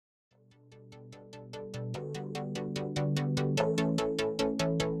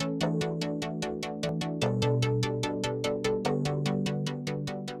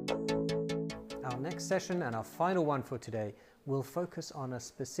session and our final one for today will focus on a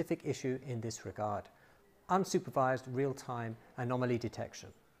specific issue in this regard: unsupervised real-time anomaly detection.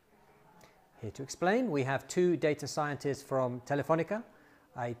 Here to explain, we have two data scientists from Telefónica,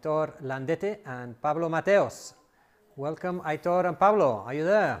 Aitor, Landete, and Pablo, Mateos. Welcome, Aitor and Pablo. Are you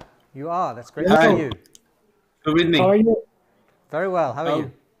there? You are. That's great to see you. Good evening. How are you? Very well. How are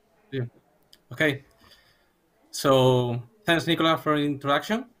you? Yeah. Okay. So thanks, Nicola, for the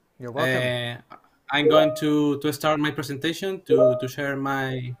introduction. You're welcome. I'm going to start my presentation to share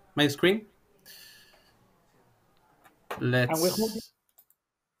my screen. Let's.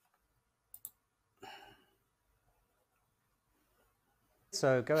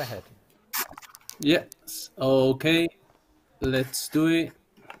 So go ahead. Yes. Okay. Let's do it.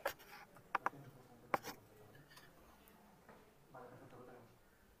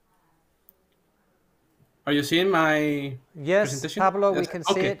 Are you seeing my presentation? Pablo, Yes. we can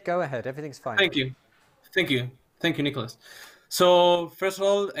see it. Go ahead. Everything's fine. Thank you. Thank you, Nicholas. So first of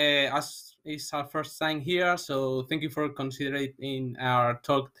all, as it's our first time here, so thank you for considering our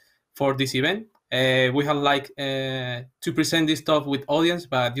talk for this event. We have to present this talk with audience,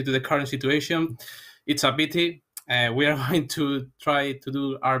 but due to the current situation, it's a pity. We are going to try to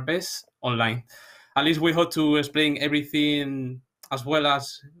do our best online. At least we hope to explain everything as well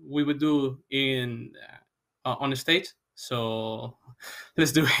as we would do in on stage. So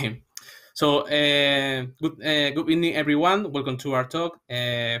let's do it. So good evening, everyone. Welcome to our talk.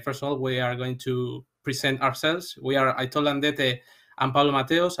 First of all, we are going to present ourselves. We are Aitor, Landete, and Pablo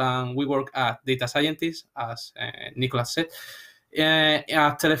Mateos, and we work as data scientists, as Nicolas said,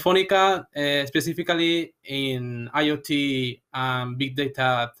 at Telefónica, specifically in IoT and big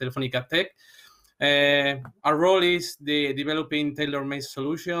data Telefónica tech. Our role is developing tailor-made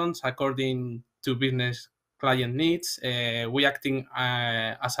solutions according to business client needs. We acting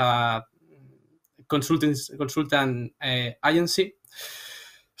as a consultant agency.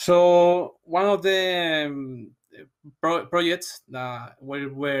 So one of the projects that where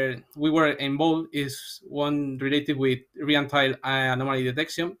we were involved is one related with real-time anomaly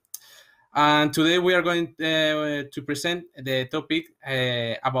detection. And today we are going to present the topic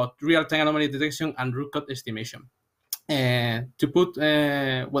about real-time anomaly detection and root cause estimation. To put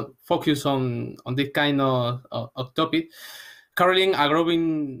focus on this kind of topic, currently a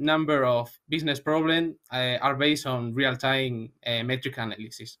growing number of business problems are based on real-time metric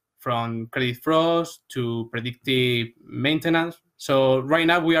analysis, from credit fraud to predictive maintenance. So right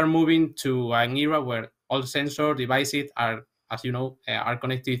now we are moving to an era where all sensor devices are, as you know, are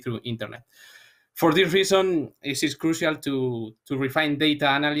connected through internet. For this reason, it is crucial to refine data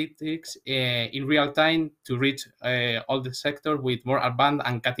analytics in real time to reach all the sector with more advanced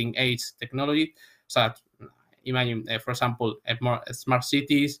and cutting-edge technology, such imagine, for example, more smart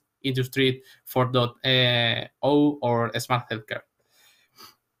cities, Industry 4.0, or smart healthcare.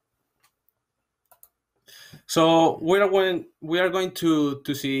 So we are going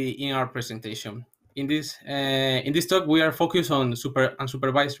to see in our presentation. In this talk, we are focused on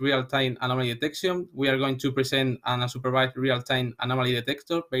unsupervised real-time anomaly detection. We are going to present an unsupervised real-time anomaly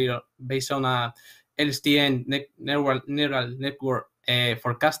detector based on a LSTM neural network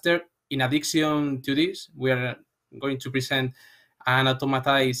forecaster. In addition to this, we are going to present an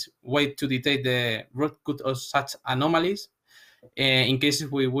automatized way to detect the root cause of such anomalies in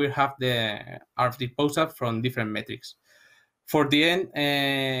cases we will have our disposal from different metrics. For the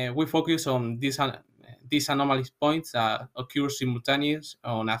end, we focus on these anomaly points that occur simultaneous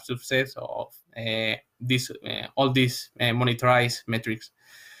on a subset of all these monitorized metrics.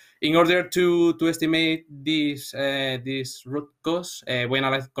 In order to estimate this root cause, we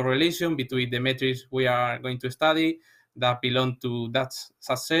analyze correlation between the metrics we are going to study that belong to that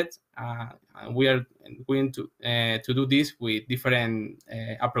subset. We are going to do this with different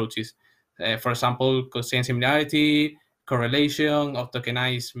approaches. For example, cosine similarity, correlation of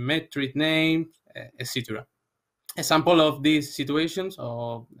tokenized metric name, etc. Example of these situations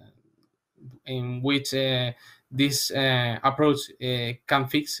in which this approach can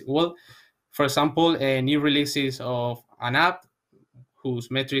fix well. For example, new releases of an app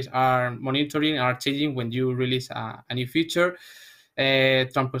whose metrics are monitoring are changing when you release a new feature,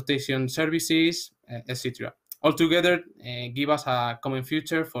 transportation services, etc. Altogether, give us a common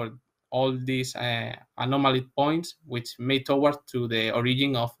feature for all these anomaly points, which may toward to the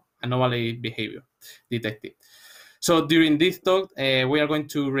origin of anomaly behavior detected. So during this talk, we are going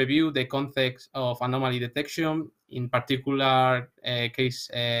to review the context of anomaly detection, in particular case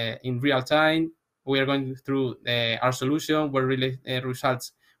in real time. We are going through our solution, what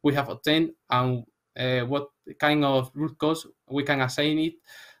results we have obtained, and what kind of root cause we can assign it,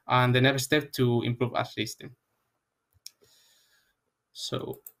 and the next step to improve our system.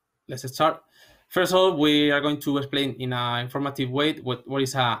 So let's start. First of all, we are going to explain in an informative way what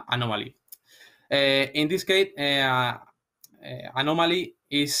is an anomaly. In this case, anomaly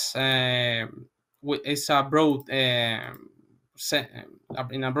is a broad in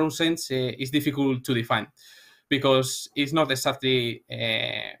a broad sense. It's difficult to define because it's not exactly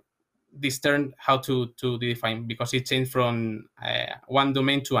this term how to define, because it changes from one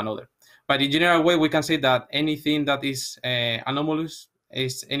domain to another. But in general way, we can say that anything that is anomalous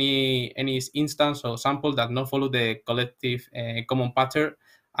is any instance or sample that not follow the collective common pattern,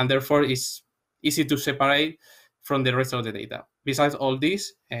 and therefore is easy to separate from the rest of the data. Besides all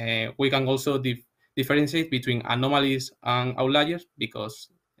this, we can also differentiate between anomalies and outliers, because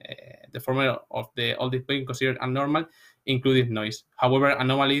the former of all the being considered abnormal included noise. However,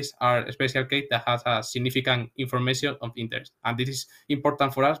 anomalies are a special case that has a significant information of interest, and this is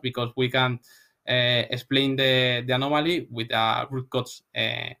important for us because we can explain the anomaly with a root cause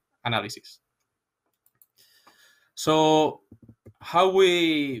analysis. So how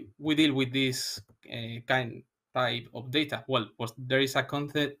we deal with this type of data? Well, there is a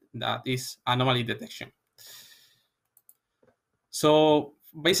concept that is anomaly detection. So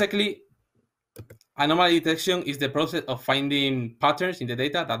basically, anomaly detection is the process of finding patterns in the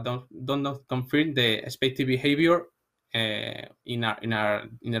data that do not confirm the expected behavior in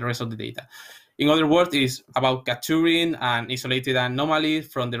the rest of the data. In other words, it's about capturing and isolated anomalies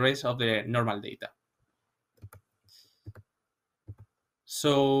from the rest of the normal data.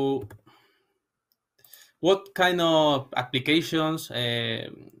 So what kind of applications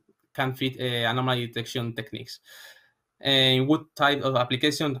can fit anomaly detection techniques? And what type of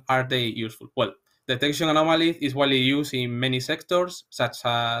applications are they useful? Well, detection anomalies is widely used in many sectors, such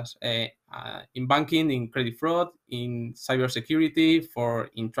as in banking, in credit fraud, in cybersecurity, for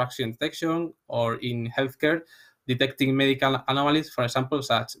interaction detection, or in healthcare, detecting medical anomalies, for example,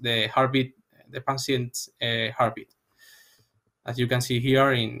 such the heartbeat, the patient's heartbeat, as you can see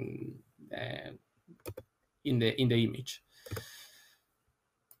here in the image.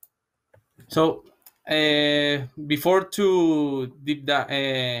 So before to deep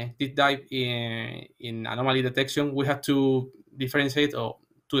dive in anomaly detection, we have to differentiate or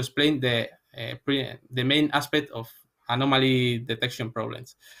to explain the main aspect of anomaly detection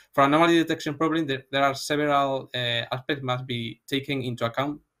problems. For anomaly detection problems, there are several aspects must be taken into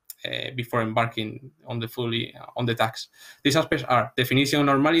account before embarking on the task. These aspects are definition of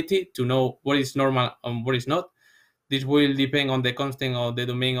normality, to know what is normal and what is not. This will depend on the content of the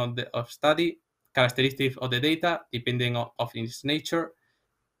domain of study, characteristics of the data, depending on its nature,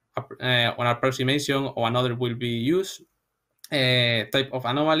 on approximation or another will be used. Type of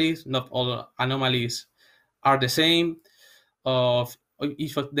anomalies, not all anomalies are the same. Of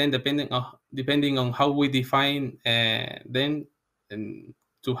each of them, depending on how we define them, and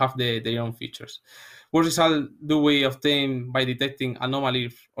to have their own features. What result do we obtain by detecting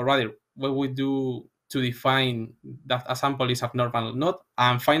anomalies, or rather, what we do to define that a sample is abnormal or not?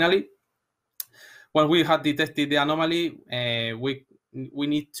 And finally, when we have detected the anomaly, we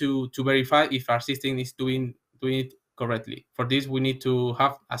need to verify if our system is doing it correctly. For this, we need to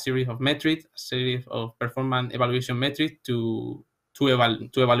have a series of metrics, a series of performance evaluation metrics to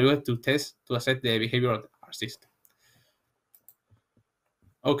evaluate, to test, to assess the behavior of our system.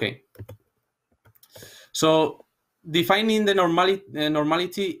 Okay. So defining the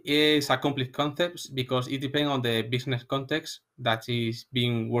normality is a complex concept because it depends on the business context that is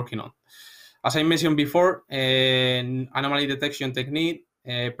being working on. As I mentioned before, an anomaly detection technique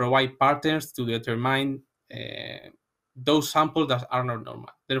provide patterns to determine those samples that are not normal.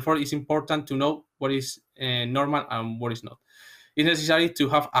 Therefore, it's important to know what is normal and what is not. It's necessary to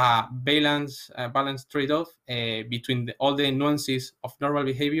have a balanced trade-off between all the nuances of normal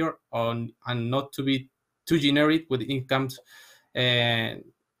behavior and not to be too generic with incomes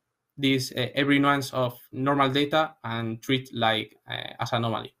this every nuance of normal data and treat like as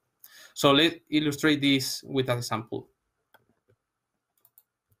anomaly. So let's illustrate this with an example.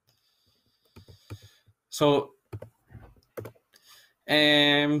 So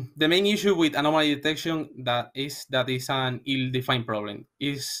the main issue with anomaly detection that is an ill-defined problem.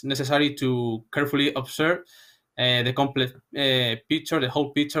 It's necessary to carefully observe the complete picture, the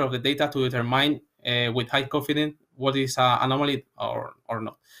whole picture of the data, to determine with high confidence what is an anomaly or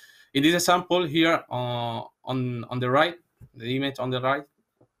not. In this example here on the right, the image on the right,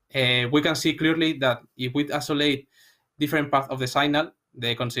 we can see clearly that if we isolate different parts of the signal,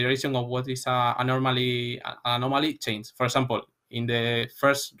 the consideration of what is an anomaly changes. For example, in the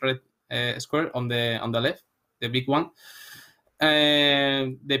first red square on the left, the big one,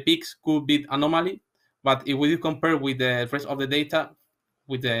 the peaks could be anomaly, but if we do compare with the rest of the data,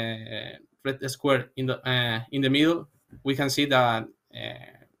 with the red square in the middle, we can see that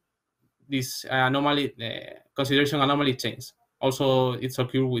this anomaly, consideration anomaly change. Also, it's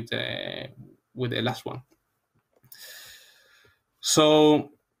occurred with the last one.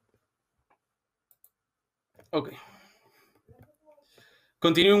 So, okay.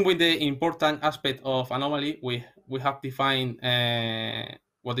 Continuing with the important aspect of anomaly, we have defined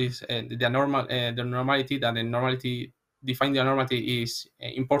what is the normality. That the normality, define the normality is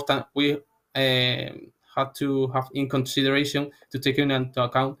important. We have to have in consideration to take into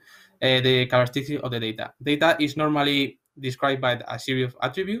account the characteristics of the data. Data is normally described by a series of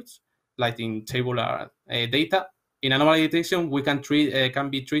attributes, like in tabular data. In anomaly detection, we can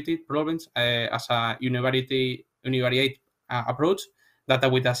be treated problems as a univariate approach, data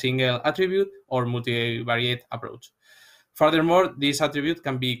with a single attribute, or multivariate approach. Furthermore, this attribute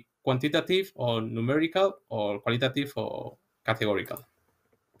can be quantitative or numerical, or qualitative or categorical.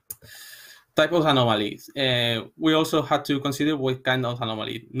 Type of anomalies. We also had to consider what kind of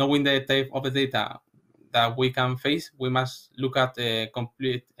anomaly. Knowing the type of the data that we can face, we must look at the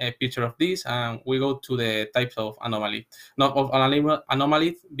complete picture of this, and we go to the types of anomaly. Not all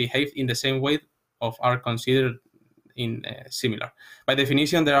anomalies behave in the same way of are considered in similar. By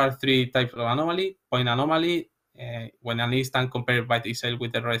definition, there are three types of anomaly. Point anomaly, when an instance compared by itself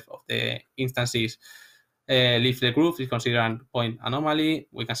with the rest of the instances leave the group, is considered a point anomaly.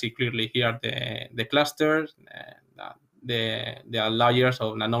 We can see clearly here the clusters, the layers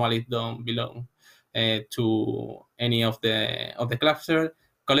of anomalies don't belong to any of the cluster.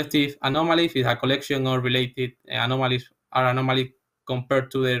 Collective anomalies is a collection of related anomalies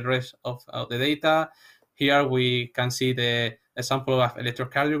compared to the rest of the data. Here we can see the example of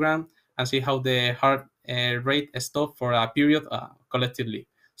electrocardiogram and see how the heart rate stops for a period collectively.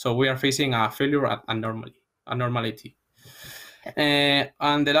 So we are facing a failure at anormality.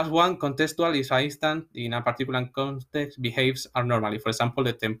 And the last one, contextual, is an instant in a particular context behaves abnormally. For example,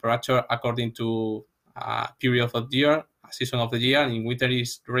 the temperature according to a period of the year, a season of the year. In winter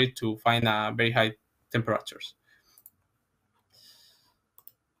is rare to find very high temperatures.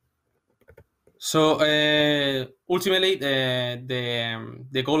 So ultimately,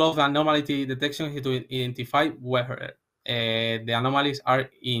 the goal of anomaly detection is to identify where the anomalies are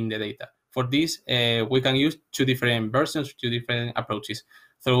in the data. For this, we can use two different versions, two different approaches.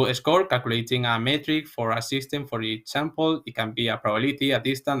 Through a score, calculating a metric for a system for each sample. It can be a probability, a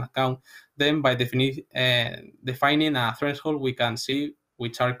distance, a count. Then by defining a threshold, we can see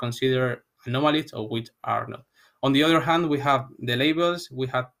which are considered anomalies or which are not. On the other hand, we have the labels. We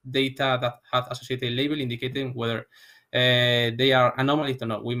have data that have associated label indicating whether they are anomalies or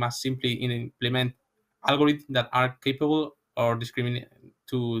not. We must simply implement algorithms that are capable or discriminate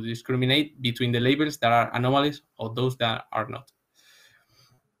between the labels that are anomalies or those that are not.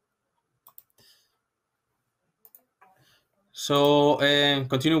 So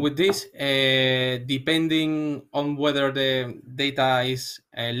continue with this. Depending on whether the data is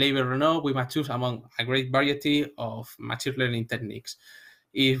labeled or not, we must choose among a great variety of machine learning techniques.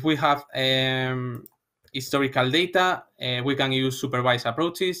 If we have historical data, we can use supervised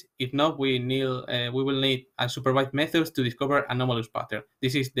approaches. If not, we will need unsupervised methods to discover anomalous patterns.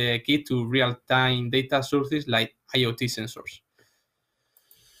 This is the key to real-time data sources like IoT sensors.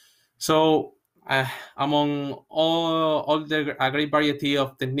 So among all the a great variety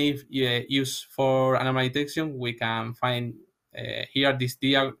of techniques used for anomaly detection, we can find here this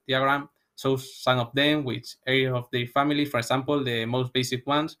diagram shows some of them, which area of their family. For example, the most basic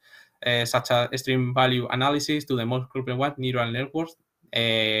ones, such as extreme value analysis, to the most common one, neural networks.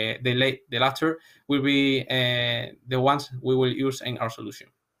 The latter will be the ones we will use in our solution.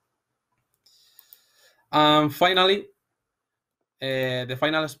 Finally, the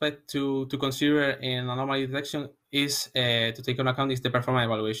final aspect to consider in anomaly detection is to take into account is the performance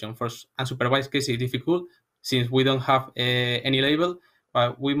evaluation. For unsupervised case, it's difficult since we don't have any label,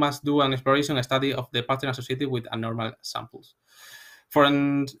 but we must do an exploration, a study of the pattern associated with abnormal samples. For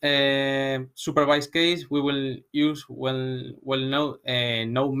an supervised case, we will use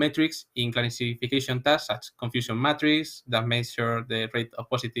known metrics in classification tasks, such as confusion matrix that measure the rate of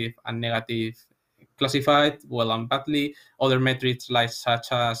positive and negative classified well and badly, other metrics like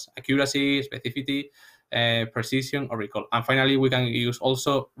such as accuracy, specificity, precision, or recall. And finally, we can use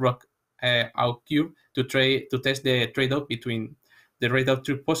also ROC outcube to test the trade-off between the rate of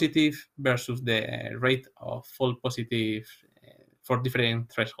true positive versus the rate of false positive for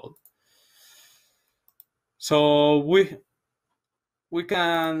different thresholds. So we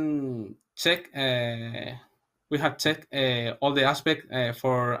can check we have checked all the aspects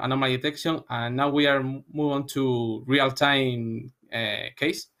for anomaly detection, and now we are move on to real-time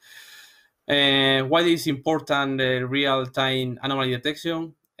case. Why is important real-time anomaly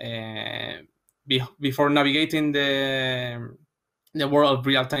detection? Before navigating the world of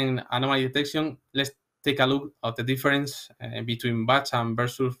real-time anomaly detection, let's take a look at the difference between batch and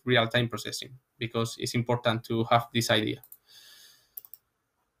versus real-time processing, because it's important to have this idea.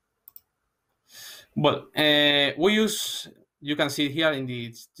 Well, we use, you can see here in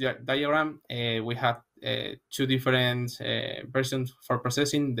the diagram, we have two different versions for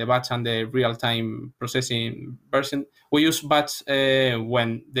processing, the batch and the real-time processing version. We use batch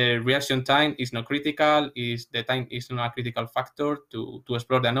when the reaction time is not critical, the time is not a critical factor to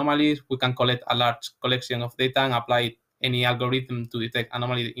explore the anomalies. We can collect a large collection of data and apply any algorithm to detect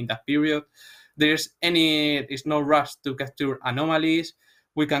anomaly in that period. There's no rush to capture anomalies.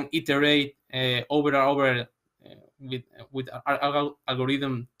 We can iterate over and over with our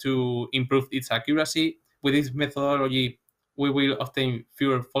algorithm to improve its accuracy. With this methodology, we will obtain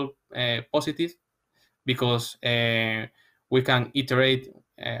fewer false positives because we can iterate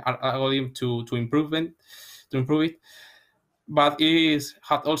our algorithm to improve it. But it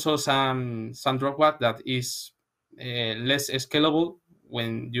had also some drawback that is less scalable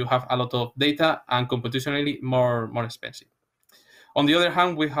when you have a lot of data and computationally more expensive. On the other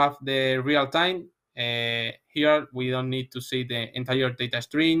hand, we have the real time. Here, we don't need to see the entire data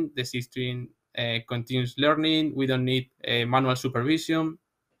stream. The C stream continuous learning. We don't need manual supervision.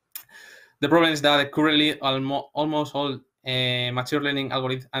 The problem is that currently almost all machine learning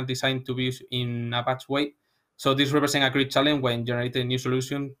algorithms are designed to be used in a batch way. So this represents a great challenge when generating new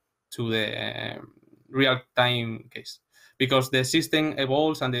solution to the real-time case, because the system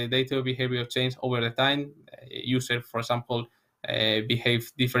evolves and the data behavior changes over the time. User, for example,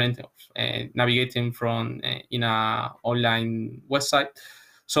 behave different navigating from in a online website.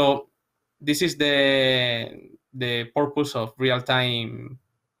 So this is the purpose of real-time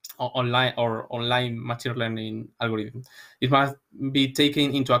online machine learning algorithm. It must be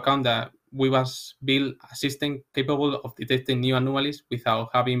taken into account that we must build a system capable of detecting new anomalies without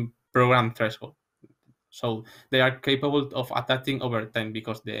having program threshold. So they are capable of adapting over time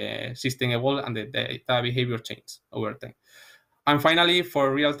because the system evolves and the data behavior changes over time. And finally,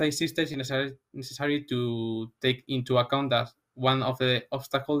 for real-time systems, it's necessary to take into account that one of the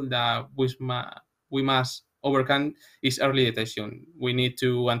obstacles that we must overcome is early detection. We need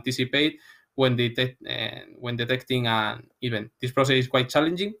to anticipate when detecting an event. This process is quite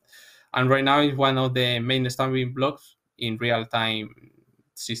challenging, and right now is one of the main stumbling blocks in real-time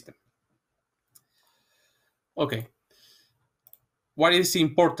system. Okay, what is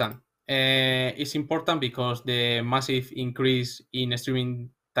important? It's important because the massive increase in streaming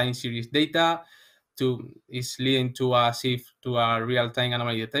time series data is leading to a shift to a real-time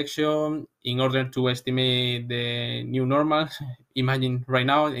anomaly detection in order to estimate the new normal. Imagine right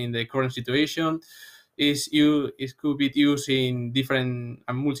now in the current situation, it could be used in different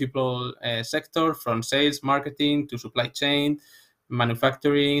and multiple sectors, from sales, marketing to supply chain,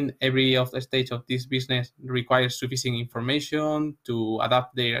 manufacturing. Every of the stage of this business requires sufficient information to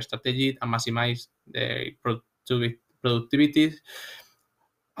adapt their strategy and maximize their productivity.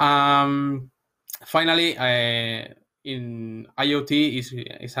 Finally, in IoT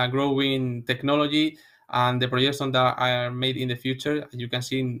is a growing technology, and the projections that are made in the future, as you can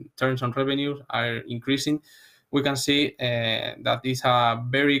see in terms of revenues, are increasing. We can see that it's a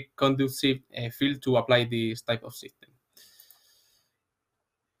very conducive field to apply this type of system.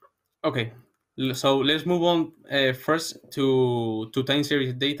 Okay, so let's move on first to time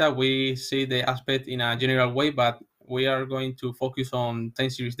series data. We see the aspect in a general way, but we are going to focus on time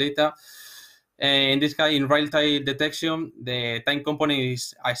series data. In this case, in real-time detection, the time component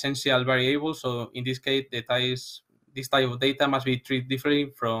is essential variable. So in this case, this type of data must be treated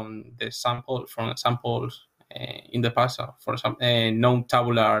differently from samples in the past, for example,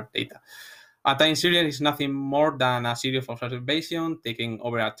 non-tabular data. A time series is nothing more than a series of observations taken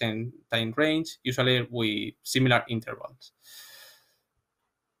over a time range, usually with similar intervals.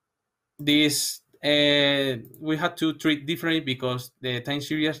 This we had to treat differently because the time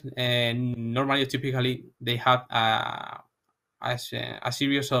series normally, typically, they have a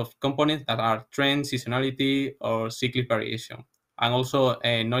series of components that are trend, seasonality, or cyclic variation, and also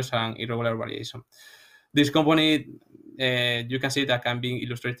noise and irregular variation. This component, you can see that can be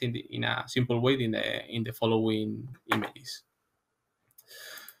illustrated in a simple way in the following images.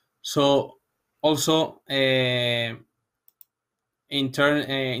 So also in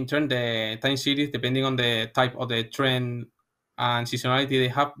turn the time series, depending on the type of the trend and seasonality they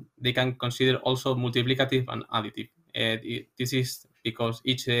have, they can consider also multiplicative and additive. This is because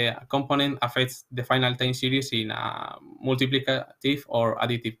each component affects the final time series in a multiplicative or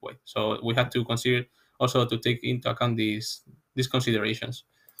additive way. So we have to consider also to take into account these considerations.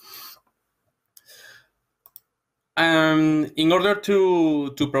 In order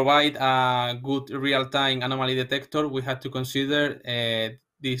to provide a good real-time anomaly detector, we had to consider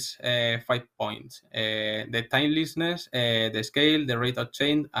these 5 points: the timelessness, the scale, the rate of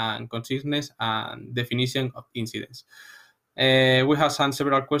change, and consistency and definition of incidents. We have some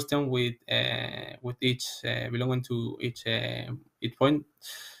several questions with each belonging to each point.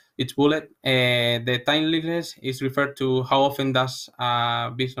 Each bullet. The timeliness is referred to how often does a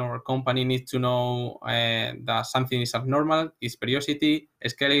business or company need to know that something is abnormal, its periodicity.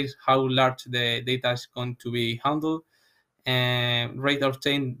 Scale is how large the data is going to be handled. Rate of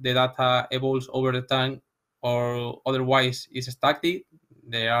change, the data evolves over the time or otherwise is static.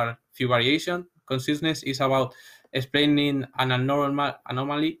 There are few variations. Consistency is about explaining an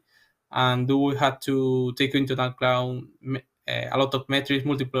anomaly, and do we have to take into account a lot of metrics,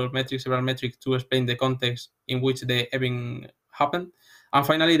 multiple metrics, several metrics to explain the context in which the event happened. And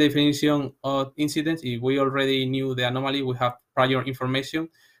finally, the definition of incidents. If we already knew the anomaly, we have prior information,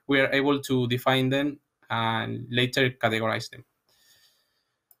 we are able to define them and later categorize them.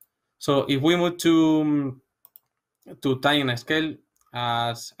 So if we move to time and scale,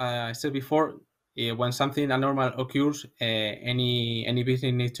 as I said before, when something abnormal occurs, any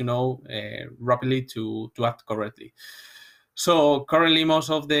business needs to know rapidly to act correctly. So currently, most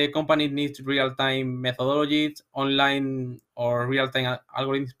of the companies need real-time methodologies, online or real-time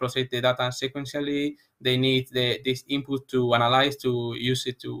algorithms process the data sequentially. They need this input to analyze, to use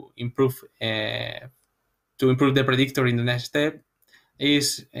it to improve the predictor in the next step.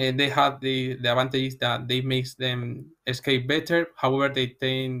 They have the advantage that they make them escape better. However, they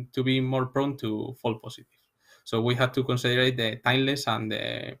tend to be more prone to fall positive. So we have to consider the timeless and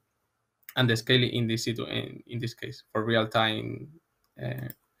the scale in this case for real-time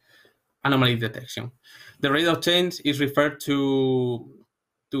anomaly detection. The rate of change is referred to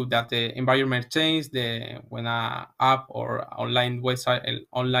that the environment change. When an app or online website,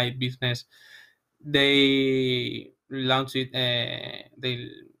 online business, they launch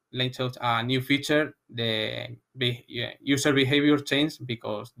out a new feature. The user behavior change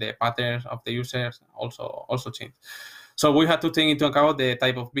because the patterns of the users also change. So we have to take into account the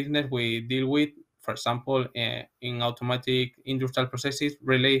type of business we deal with. For example, in automatic industrial processes,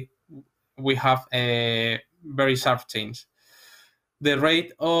 really we have a very sharp change. The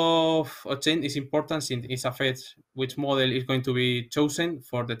rate of change is important since it affects which model is going to be chosen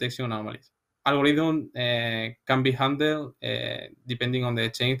for detection anomalies. Algorithm can be handled depending on the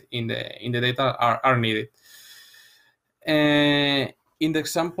change in the data are needed. In the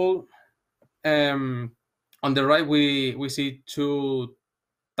example, on the right, we see two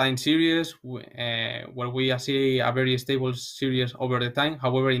time series where we see a very stable series over the time.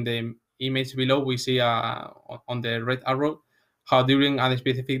 However, in the image below, we see on the red arrow how during a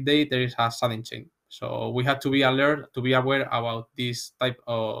specific day there is a sudden change. So we have to be alert, to be aware about this type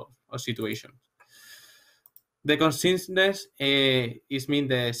of situation. The consistence is mean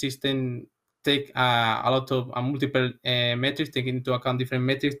the system take a lot of multiple metrics, take into account different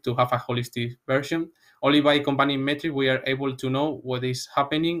metrics to have a holistic version. Only by combining metrics we are able to know what is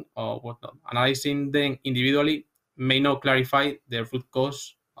happening or what not. Analyzing them individually may not clarify the root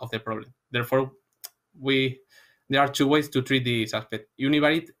cause of the problem. Therefore, there are two ways to treat this aspect: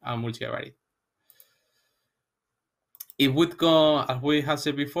 univariate and multivariate. If we go, as we have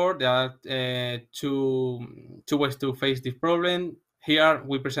said before, there are two ways to face this problem. Here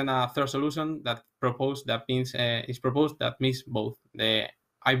we present a third solution that is proposed that means both. The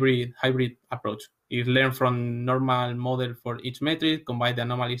hybrid approach is learn from normal model for each metric, combine the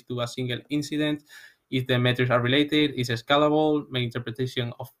anomalies to a single incident. If the metrics are related, is scalable, make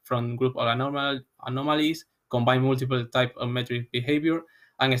interpretation from group of anomalies, combine multiple type of metric behavior,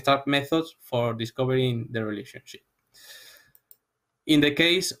 and start methods for discovering the relationship. In the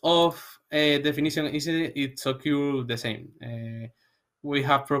case of definition incident, it's occurs the same. We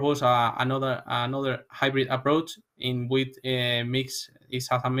have proposed another hybrid approach in which it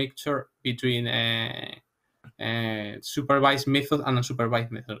has a mixture between supervised method and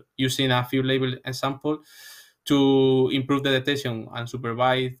unsupervised method, using a few label examples to improve the detection and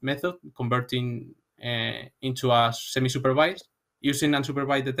supervised method, converting into a semi-supervised, using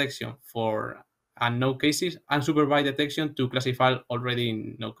unsupervised detection for no cases, unsupervised detection to classify already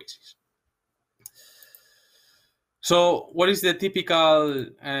in no cases. So what is the typical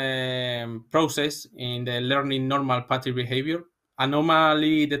process in the learning normal pattern behavior?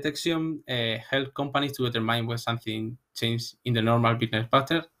 Anomaly detection helps companies to determine when something changed in the normal business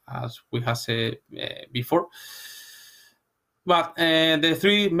pattern, as we have said before. But the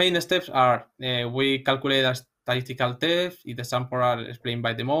three main steps are we calculate a statistical test if the sample are explained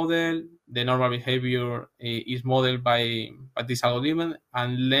by the model, the normal behavior is modeled by this algorithm,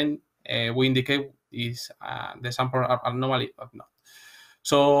 and then we indicate is the sample are anomaly or not.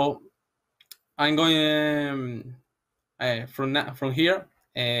 So I'm going from here.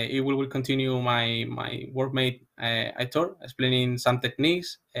 It will continue my workmate Aitor explaining some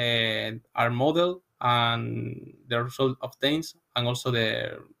techniques, our model, and the result obtained, and also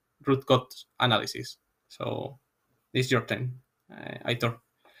the root cause analysis. So this is your turn, Aitor.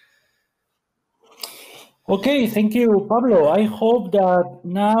 Okay, thank you, Pablo. I hope that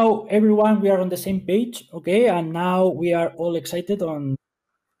now everyone we are on the same page, okay, and now we are all excited on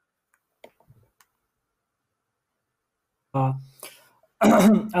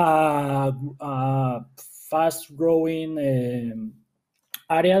fast-growing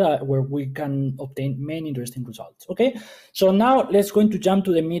area where we can obtain many interesting results. Okay, so now let's going to jump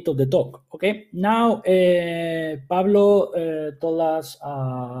to the meat of the talk. Okay, now Pablo told us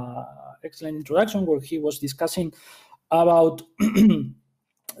excellent introduction where he was discussing about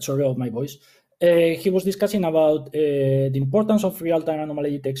sorry of my voice. He was discussing about the importance of real-time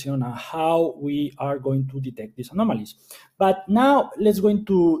anomaly detection and how we are going to detect these anomalies. But now let's going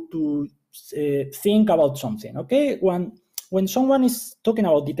to think about something. Okay, when someone is talking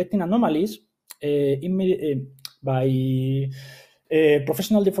about detecting anomalies by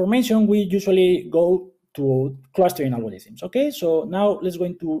professional deformation, we usually go to clustering algorithms. Okay, so now let's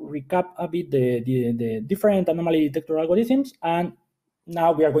going to recap a bit the different anomaly detector algorithms, and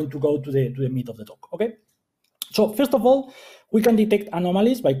now we are going to go to the meat of the talk. Okay, so first of all, we can detect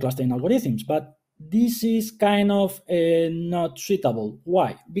anomalies by clustering algorithms, but this is kind of not suitable.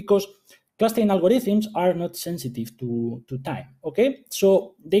 Why? Because clustering algorithms are not sensitive to time. Okay,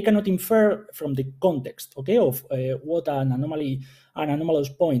 so they cannot infer from the context, okay, of what an anomaly, an anomalous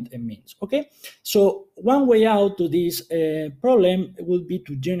point means. Okay, so one way out to this problem would be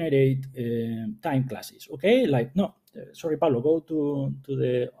to generate time classes. Okay, like no, sorry, Pablo, go to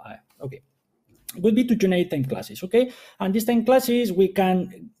the okay. Would be to generate time classes, okay? And these time classes we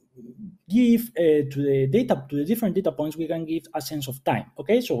can give to the different data points, we can give a sense of time,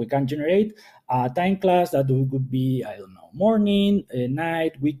 okay? So we can generate a time class that would be, I don't know, morning,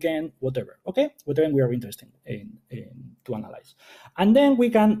 night, weekend, whatever, okay? Whatever we are interested in to analyze. And then we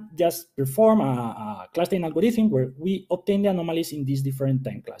can just perform a clustering algorithm where we obtain the anomalies in these different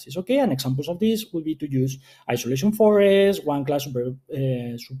time classes, okay? And examples of this would be to use isolation forest, one class super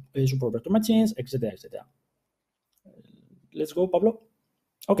vector machines, etc., etc. Let's go, Pablo.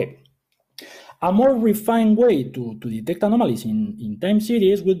 Okay. A more refined way to detect anomalies in time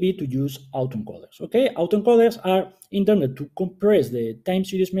series would be to use autoencoders. Okay, autoencoders are intended to compress the time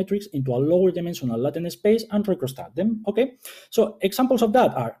series metrics into a lower dimensional latent space and reconstruct them. Okay, so examples of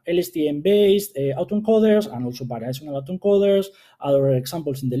that are LSTM-based autoencoders and also variational autoencoders. Other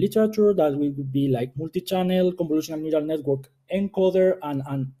examples in the literature that would be like multi-channel convolutional neural network encoder and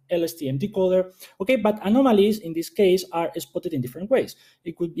LSTM decoder. Okay, but anomalies in this case are spotted in different ways.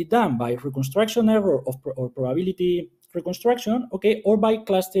 It could be done by reconstruction error or probability reconstruction, okay, or by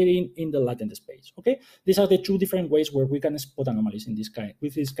clustering in the latent space. Okay, these are the two different ways where we can spot anomalies in this kind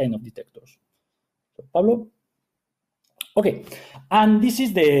with this kind of detectors. So, Pablo. Okay, and this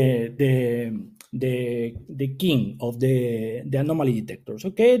is the king of the anomaly detectors,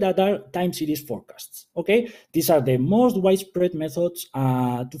 okay, that are time series forecasts. Okay, these are the most widespread methods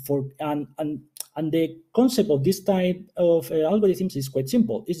and the concept of this type of algorithms is quite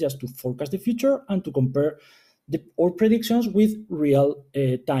simple. It's just to forecast the future and to compare our predictions with real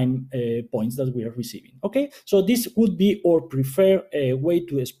time points that we are receiving. Okay, so this would be our preferred way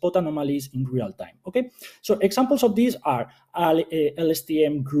to spot anomalies in real time. Okay, so examples of these are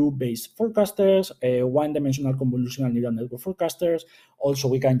LSTM group-based forecasters, one-dimensional convolutional neural network forecasters. Also,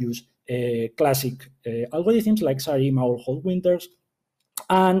 we can use classic algorithms like SARIMA or Holt-Winters,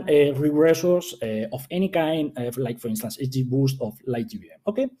 and regressors of any kind, like for instance, XGBoost of LightGBM.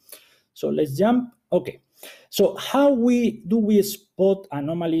 Okay, so let's jump. Okay, so how do we spot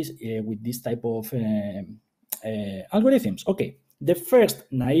anomalies with this type of algorithms? Okay, the first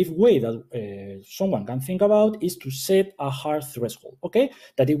naive way that someone can think about is to set a hard threshold, okay?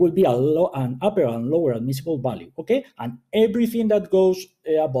 That it will be an upper and lower admissible value, okay? And everything that goes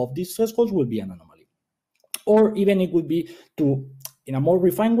above these thresholds will be an anomaly. Or even it would be to, in a more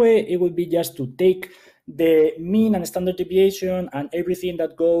refined way, it would be just to take the mean and standard deviation and everything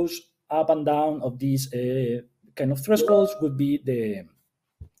that goes up and down of these kind of thresholds would be the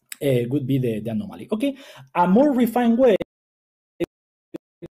anomaly. Okay, a more refined way.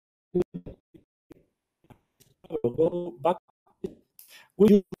 Go back. With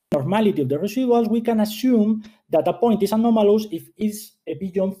the normality of the residuals, we can assume that a point is anomalous if it's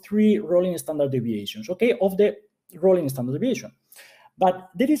beyond 3 rolling standard deviations, okay, of the rolling standard deviation. But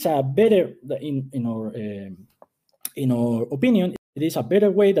there is a better, in our opinion, it is a better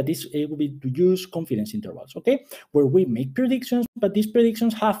way that is able to use confidence intervals, okay, where we make predictions, but these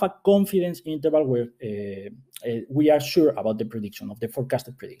predictions have a confidence interval where we are sure about the prediction of the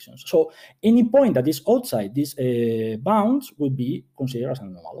forecasted predictions. So any point that is outside these bounds would be considered as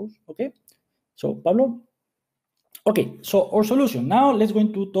anomalous, okay? So Pablo? Okay, so our solution. Now let's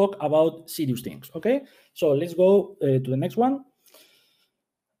going to talk about serious things, okay? So let's go to the next one.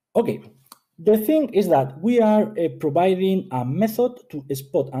 Okay. The thing is that we are providing a method to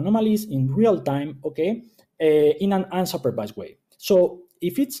spot anomalies in real time, okay, in an unsupervised way. So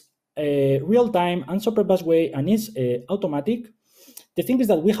if it's a real-time unsupervised way and it's automatic, the thing is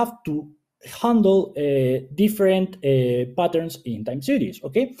that we have to handle different patterns in time series,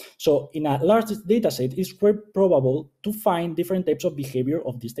 okay? So in a large data set, it's quite probable to find different types of behavior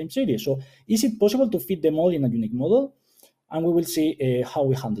of this time series. So is it possible to fit them all in a unique model? And we will see how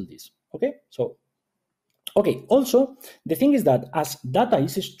we handle this. Okay, so, okay, also, the thing is that as data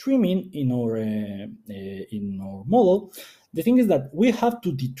is streaming in our model, the thing is that we have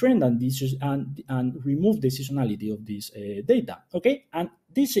to detrend and remove the seasonality of this data, okay? And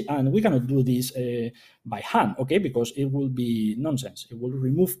we cannot do this by hand, okay? Because it will be nonsense. It will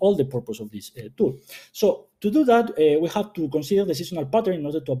remove all the purpose of this tool. So to do that, we have to consider the seasonal pattern in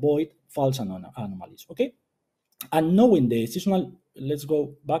order to avoid false anomalies, okay? And knowing the seasonal, let's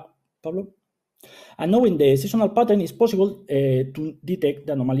go back, Pablo. And knowing the seasonal pattern is possible to detect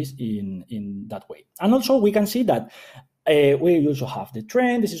the anomalies in that way. And also we can see that we also have the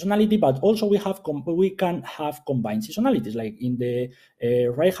trend, the seasonality, but also we can have combined seasonalities. Like in the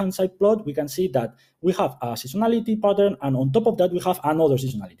right-hand side plot, we can see that we have a seasonality pattern, and on top of that, we have another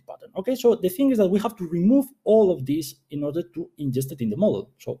seasonality pattern. Okay, so the thing is that we have to remove all of this in order to ingest it in the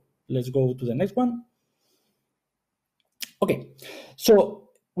model. So let's go to the next one. Okay, so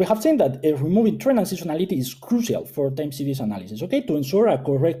we have seen that removing trend and seasonality is crucial for time series analysis, okay, to ensure a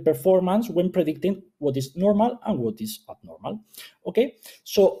correct performance when predicting what is normal and what is abnormal, okay?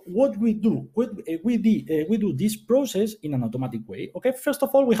 So what we do, we do this process in an automatic way, okay? First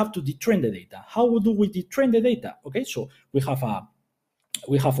of all, we have to detrend the data. How do we detrend the data? Okay, so we have our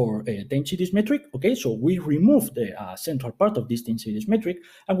time series metric, okay? So we remove the central part of this time series metric,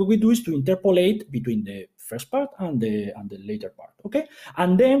 and what we do is to interpolate between the first part and the later part, okay?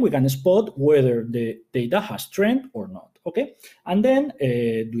 And then we can spot whether the data has trend or not, okay? And then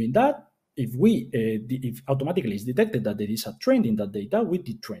doing that, if automatically it's detected that there is a trend in that data, we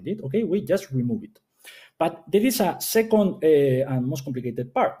detrend it, okay? We just remove it. But there is a second and most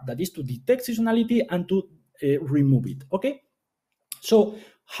complicated part, that is to detect seasonality and to remove it, okay? So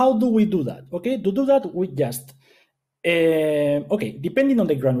how do we do that? Okay, to do that, we just, okay, depending on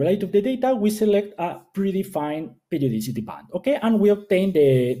the granularity of the data, we select a predefined periodicity band, okay, and we obtain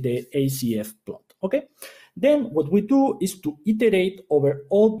the ACF plot, okay. Then what we do is to iterate over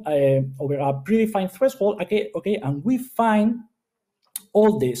a predefined threshold, okay, and we find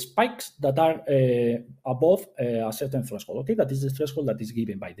all the spikes that are above a certain threshold, okay? That is the threshold that is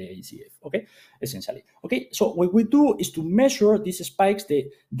given by the ACF, okay? Essentially, okay? So what we do is to measure these spikes, the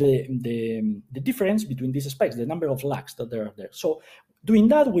difference between these spikes, the number of lags that are there. So doing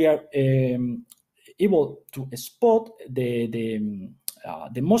that, we are able to spot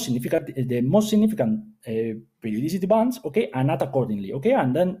the most significant periodicity bands, okay, and add accordingly, okay,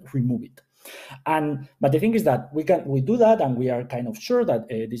 and then remove it. But the thing is that we do that, and we are kind of sure that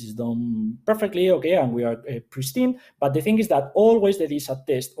this is done perfectly, okay, and we are pristine. But the thing is that always there is a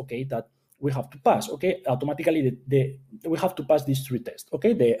test, okay, that we have to pass, okay. Automatically, we have to pass these 3 tests,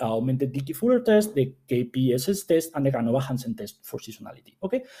 okay. The augmented Dickey-Fuller test, the KPIs test, and the Canova-Hansen test for seasonality,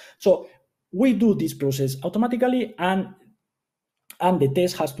 okay. So we do this process automatically, and the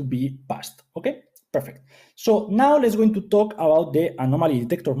test has to be passed, okay. Perfect. So now let's going to talk about the anomaly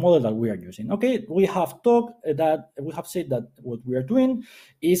detector model that we are using. Okay, we have said that what we are doing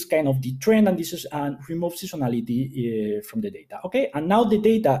is kind of detrend and remove seasonality from the data. Okay, and now the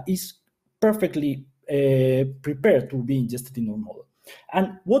data is perfectly prepared to be ingested in our model.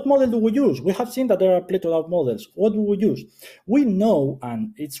 And what model do we use? We have seen that there are a plethora of models. What do we use? We know,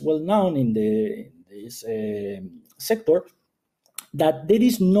 and it's well known in this sector, that there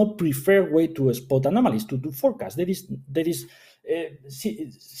is no preferred way to spot anomalies, to do forecasts.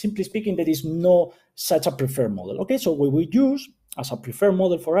 Simply speaking, there is no such a preferred model. Okay, so what we use as a preferred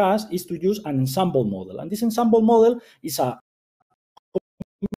model for us is to use an ensemble model, and this ensemble model is a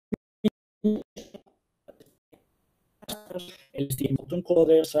LSTM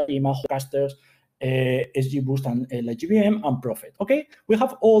autoencoders, forecasters, SGBoost and LGBM and Prophet. Okay, we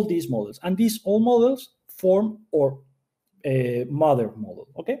have all these models, and these all models form our mother model.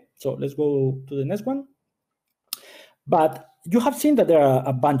 Okay, so let's go to the next one. But you have seen that there are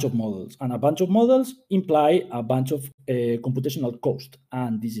a bunch of models, and a bunch of models imply a bunch of computational cost,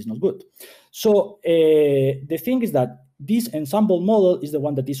 and this is not good. So the thing is that this ensemble model is the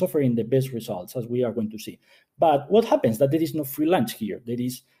one that is offering the best results, as we are going to see. But what happens that there is no free lunch here. It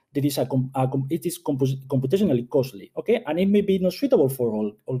is computationally costly, okay, and it may be not suitable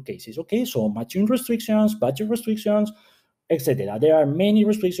for all cases, okay. So matching restrictions, budget restrictions, etc. There are many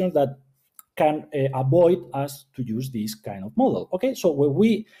restrictions that can avoid us to use this kind of model, okay. So what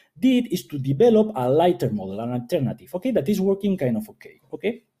we did is to develop a lighter model, an alternative, okay, that is working kind of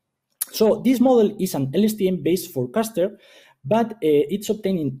okay. So this model is an LSTM-based forecaster, but it's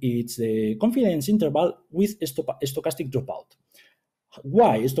obtaining its confidence interval with stochastic dropout.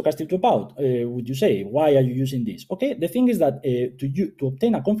 Why stochastic dropout, would you say? Why are you using this? Okay, the thing is that to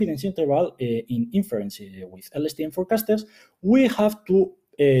obtain a confidence interval in inference with LSTM forecasters, we have to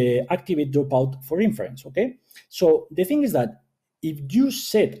activate dropout for inference, okay? So the thing is that if you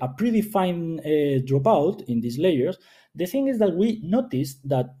set a predefined dropout in these layers, the thing is that we notice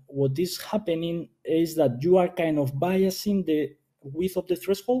that what is happening is that you are kind of biasing the width of the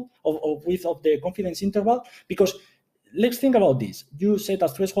threshold, of width of the confidence interval, because let's think about this. You set a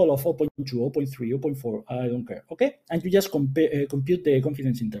threshold of 0.2, 0.3, 0.4, I don't care, okay? And you just compute the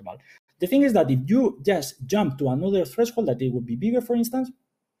confidence interval. The thing is that if you just jump to another threshold that it would be bigger, for instance,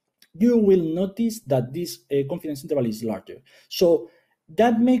 you will notice that this confidence interval is larger. So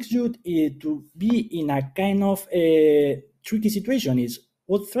that makes you to be in a kind of tricky situation. Is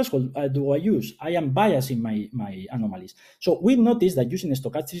what threshold do I use? I am biasing my anomalies. So we notice that using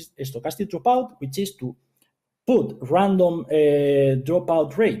stochastic dropout, which is to put random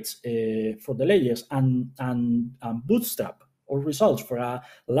dropout rates for the layers and bootstrap or results for a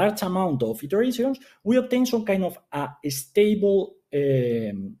large amount of iterations, we obtain some kind of a stable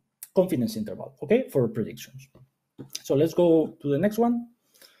confidence interval, okay, for predictions. So let's go to the next one.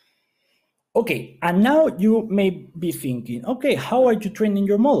 Okay, and now you may be thinking, okay, how are you training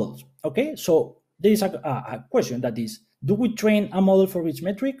your models? Okay, so there is a question that is, do we train a model for each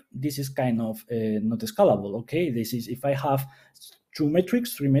metric? This is kind of not scalable, okay? This is, if I have 2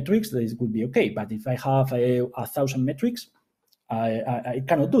 metrics, 3 metrics, this would be okay. But if I have 1,000 metrics, I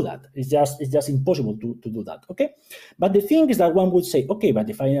cannot do that. It's just impossible to do that, okay? But the thing is that one would say, okay, but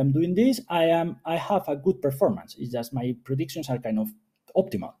if I am doing this, I have a good performance. It's just my predictions are kind of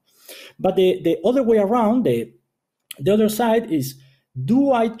optimal. But the other way around, the other side is,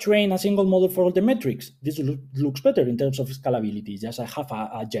 do I train a single model for all the metrics? This looks better in terms of scalability. Just I have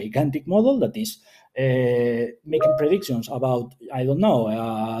a gigantic model that is making predictions about, I don't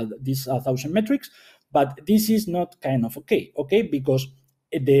know, these 1,000 metrics, but this is not kind of okay, because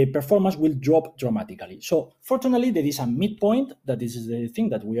the performance will drop dramatically. So fortunately, there is a midpoint, that this is the thing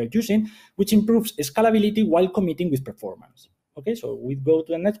that we are using, which improves scalability while committing with performance. Okay, so we go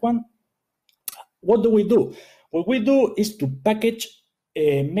to the next one. What do we do? What we do is to package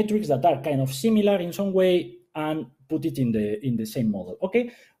metrics that are kind of similar in some way and put it in the same model.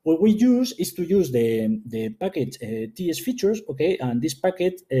 Okay, what we use is to use the package TS features. Okay, and this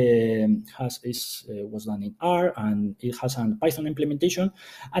package was done in R, and it has a Python implementation.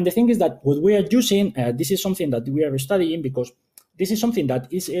 And the thing is that what we are using, this is something that we are studying, because this is something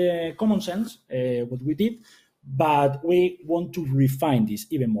that is common sense, what we did, but we want to refine this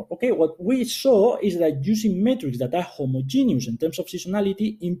even more. Okay, what we saw is that using metrics that are homogeneous in terms of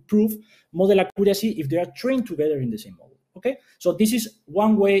seasonality improve model accuracy if they are trained together in the same model. Okay, so this is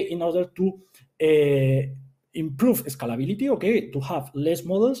one way in order to improve scalability, okay, to have less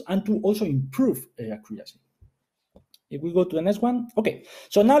models and to also improve accuracy. If we go to the next one, okay.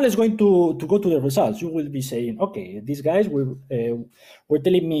 So now let's going to go to the results. You will be saying, okay, these guys were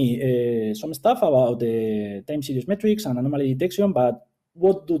telling me some stuff about the time series metrics and anomaly detection, but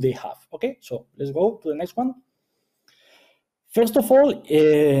what do they have? Okay, so let's go to the next one. First of all,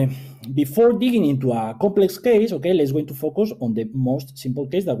 before digging into a complex case, okay, let's going to focus on the most simple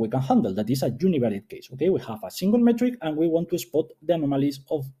case that we can handle. That is a univariate case. Okay, we have a single metric and we want to spot the anomalies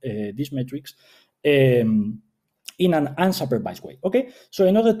of these metrics in an unsupervised way. Okay, so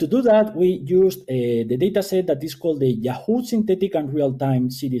in order to do that, we used the dataset that is called the Yahoo Synthetic and Real-Time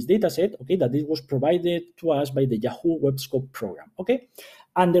Series dataset. Okay, that it was provided to us by the Yahoo WebScope program. Okay,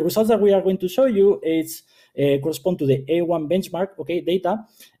 and the results that we are going to show you is correspond to the A1 benchmark. Okay, data,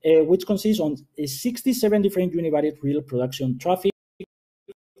 which consists on 67 different univariate real production traffic.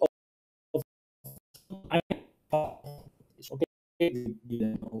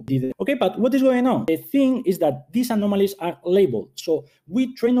 Okay, but what is going on? The thing is that these anomalies are labeled. So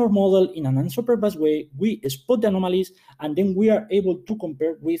we train our model in an unsupervised way, we spot the anomalies, and then we are able to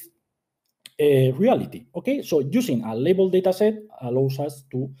compare with reality. Okay, so using a labeled data set allows us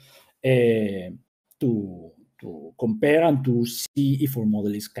to compare and to see if our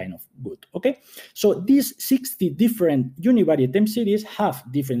model is kind of good. Okay, so these 60 different univariate time series have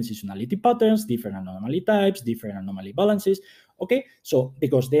different seasonality patterns, different anomaly types, different anomaly balances. Okay, so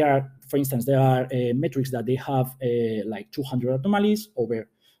because there are, for instance, there are metrics that they have like 200 anomalies over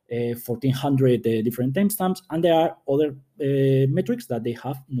 1400 different timestamps, and there are other metrics that they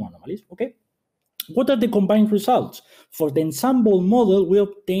have no anomalies. Okay, what are the combined results? For the ensemble model, we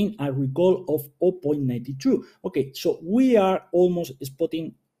obtain a recall of 0.92. Okay, so we are almost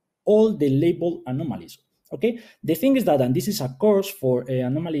spotting all the labeled anomalies. Okay, the thing is that, and this is a course for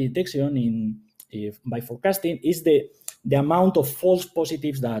anomaly detection by forecasting, is the amount of false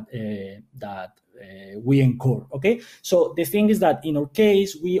positives that we incur. Okay, so the thing is that in our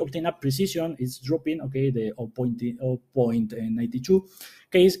case we obtain a precision, it's dropping. Okay, the 0.92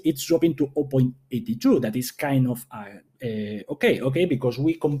 case, it's dropping to 0.82. That is kind of okay, because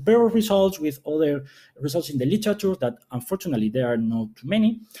we compare results with other results in the literature that unfortunately there are not too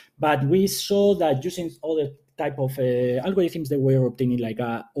many, but we saw that using other type of algorithms, they were obtaining like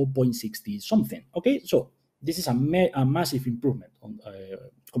a 0.60 something. Okay, so this is a massive improvement on,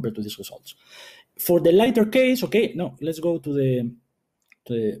 compared to these results. For the lighter case, okay, no, let's go to the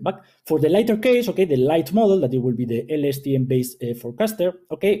back. For the lighter case, okay, the light model, that it will be the LSTM-based forecaster,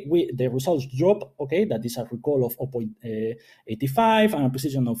 okay, the results drop, okay, that is a recall of 0.85 and a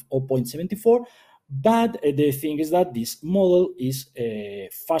precision of 0.74, but the thing is that this model is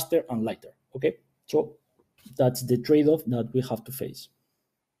faster and lighter, okay? So that's the trade-off that we have to face.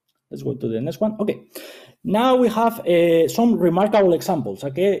 Let's go to the next one. Okay, now we have some remarkable examples,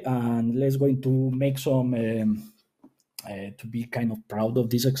 okay, and let's going to make some to be kind of proud of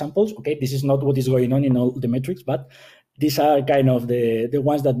these examples. Okay, this is not what is going on in all the metrics, but these are kind of the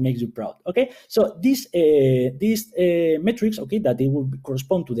ones that makes you proud. Okay, so these metrics, okay, that they will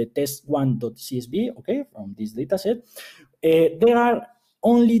correspond to the test1.csv, okay, from this data set. There are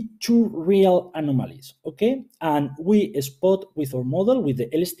only 2 real anomalies, okay? And we spot with our model, with the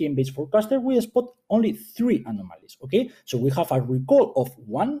LSTM-based forecaster, we spot only 3 anomalies, okay? So we have a recall of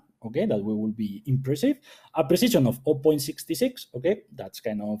 1, okay, that will be impressive, a precision of 0.66, okay, that's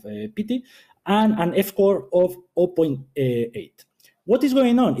kind of pity, and an F-score of 0.8. What is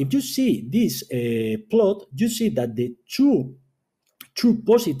going on? If you see this plot, you see that the two true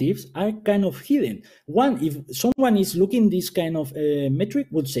positives are kind of hidden. One, if someone is looking this kind of metric,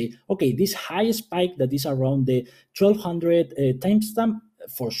 would say, okay, this high spike that is around the 1200 timestamp,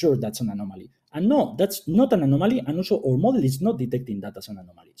 for sure that's an anomaly. And no, that's not an anomaly, and also our model is not detecting that as an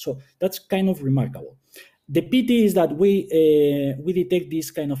anomaly. So that's kind of remarkable. The pity is that we detect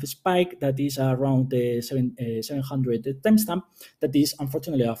this kind of spike that is around the 700 timestamp, that is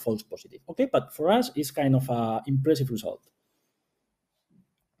unfortunately a false positive. Okay, but for us, it's kind of an impressive result.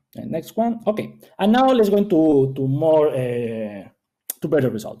 Next one. Okay, and now let's go into more to better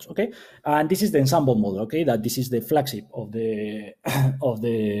results. Okay, and this is the ensemble model. Okay, that this is the flagship of the of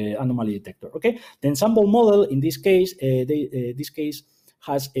the anomaly detector. Okay, the ensemble model in this case, this case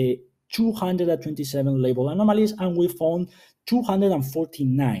has a 227 label anomalies, and we found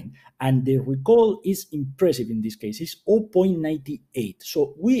 249, and the recall is impressive in this case. It's 0.98.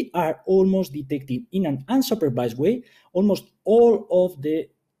 So we are almost detecting in an unsupervised way almost all of the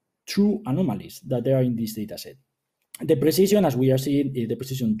true anomalies that there are in this data set. The precision, as we are seeing, the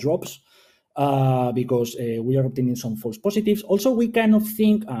precision drops because we are obtaining some false positives. Also, we cannot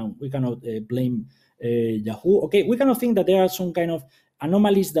think, we cannot blame Yahoo. Okay, we cannot think that there are some kind of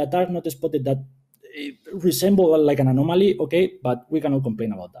anomalies that are not spotted that resemble like an anomaly. Okay, but we cannot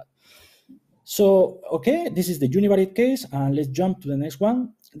complain about that. So, okay, this is the univariate case, and let's jump to the next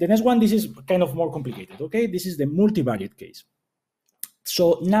one. The next one, this is kind of more complicated. Okay, this is the multivariate case.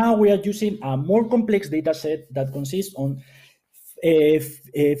 So now we are using a more complex data set that consists on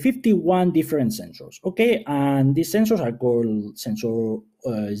 51 different sensors, okay? And these sensors are called sensor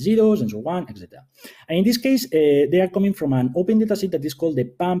 0, sensor 1, etc. And in this case, they are coming from an open dataset that is called the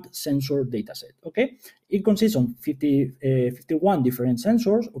pump sensor dataset. Okay, it consists of 51 different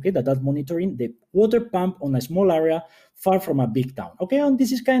sensors. Okay, that are monitoring the water pump on a small area far from a big town. Okay, and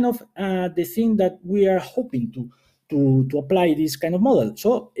this is kind of the thing that we are hoping to apply this kind of model.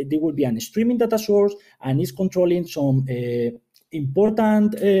 So there will be a streaming data source, and it's controlling some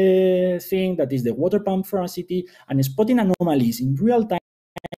important thing, that is the water pump ferocity, and spotting anomalies in real time.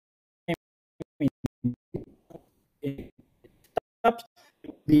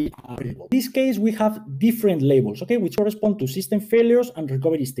 In this case, we have different labels, okay, which correspond to system failures and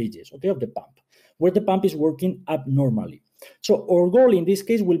recovery stages, okay, of the pump, where the pump is working abnormally. So our goal in this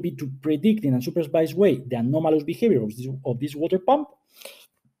case will be to predict in a unsupervised way the anomalous behavior of this water pump,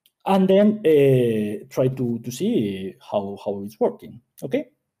 and then try to see how it's working. Okay,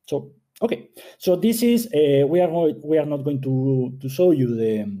 so this is we are not going to show you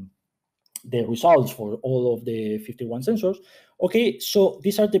the results for all of the 51 sensors. Okay, so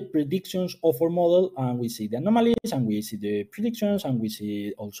these are the predictions of our model, and we see the anomalies, and we see the predictions, and we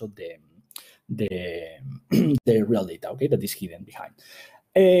see also the real data, okay, that is hidden behind.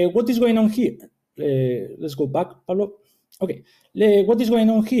 What is going on here? Let's go back, Pablo. Okay, what is going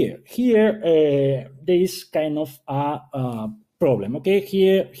on here? Here, there is kind of a problem, okay?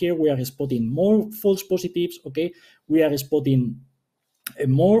 Here we are spotting more false positives, okay? We are spotting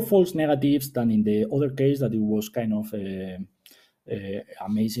more false negatives than in the other case that it was kind of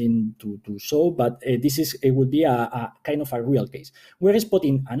amazing to show, but this is, it would be a kind of a real case. We're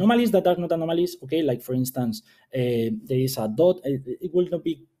spotting anomalies that are not anomalies, okay? Like for instance, there is a dot, it will not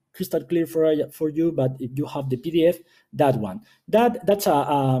be crystal clear for you, but if you have the PDF, that one, that's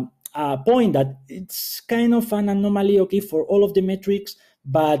a point that it's kind of an anomaly, okay, for all of the metrics,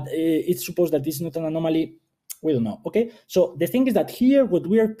 but it's supposed that it's not an anomaly. We don't know, okay? So the thing is that here what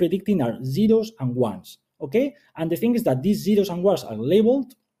we are predicting are zeros and ones, okay? And the thing is that these zeros and ones are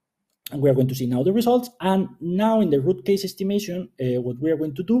labeled, and we are going to see now the results. And now in the root case estimation, what we are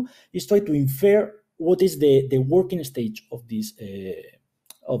going to do is try to infer what is the working stage of these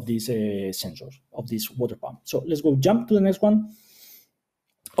sensors, of this water pump. So let's go jump to the next one.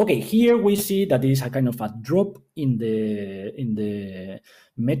 Okay, here we see that there is a kind of a drop in the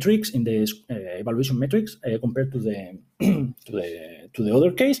metrics, in the evaluation metrics compared to the to the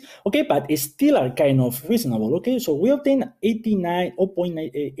other case. Okay, but it's still are kind of reasonable. Okay, so we obtain 89 or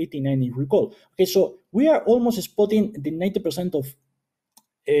 0.89 in recall. Okay, so we are almost spotting the 90% of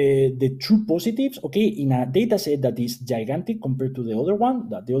the true positives. Okay, in a data set that is gigantic compared to the other one.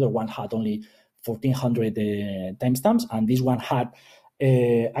 That the other one had only 1400 timestamps, and this one had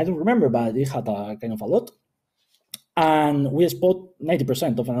I don't remember, but it had a kind of a lot. And we spot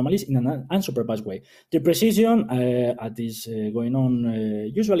 90% of anomalies in an unsupervised way. The precision at this going on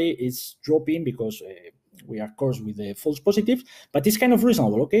usually is dropping because we are, of course, with the false positive, but it's kind of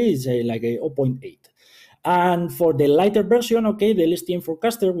reasonable, okay? It's like a 0.8. And for the lighter version, okay, the LSTM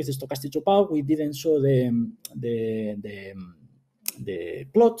forecaster with the stochastic dropout, we didn't show the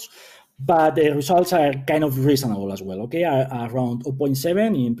plots, but the results are kind of reasonable as well, okay, around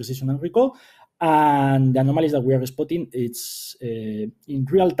 0.7 in precision and recall. And the anomalies that we are spotting, it's in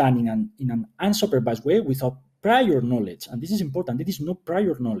real time in an unsupervised way without prior knowledge. And this is important. There is no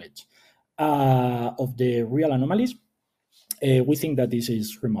prior knowledge of the real anomalies. We think that this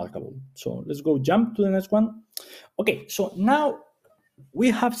is remarkable. So let's go jump to the next one. Okay, so now we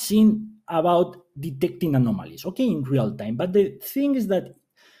have seen about detecting anomalies, okay, in real time. But the thing is that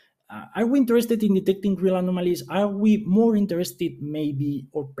are we interested in detecting real anomalies? Are we more interested maybe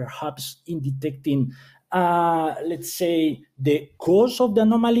or perhaps in detecting, let's say, the cause of the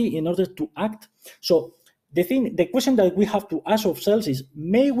anomaly in order to act? So the question that we have to ask ourselves is,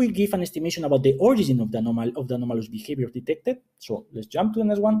 may we give an estimation about the origin of the anomalous behavior detected? So let's jump to the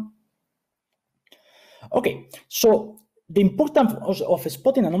next one. Okay, so the importance of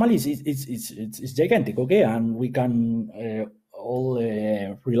spotting anomalies is gigantic, okay, and we can all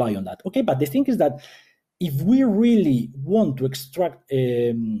rely on that, okay. But the thing is that if we really want to extract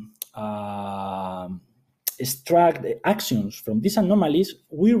actions from these anomalies,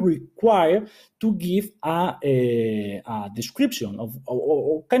 we require to give a description of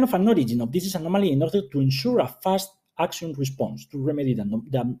or kind of an origin of this anomaly in order to ensure a fast action response to remedy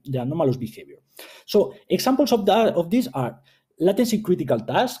the anomalous behavior. So examples of these are latency critical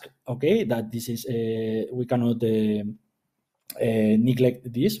task, okay, that this is we cannot neglect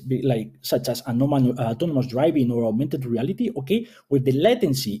this, like such as autonomous driving or augmented reality, okay, where the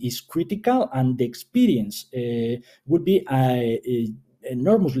latency is critical and the experience would be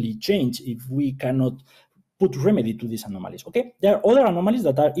enormously changed if we cannot put remedy to these anomalies. Okay, there are other anomalies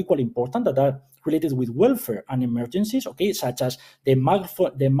that are equally important that are related with welfare and emergencies. Okay, such as the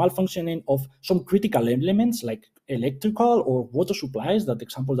malfunctioning of some critical elements like electrical or water supplies, that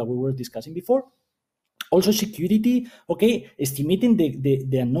example that we were discussing before. Also security, okay, estimating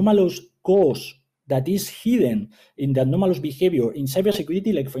the anomalous cause that is hidden in the anomalous behavior in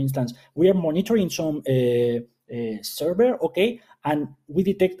cybersecurity. Like, for instance, we are monitoring some server, okay, and we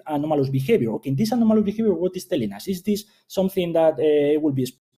detect anomalous behavior. Okay, this anomalous behavior, what is telling us? Is this something that will be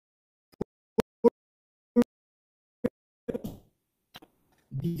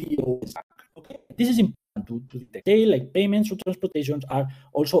okay? This is important to detect. Okay, like payments or transportations are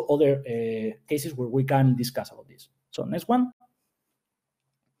also other cases where we can discuss about this. So next one.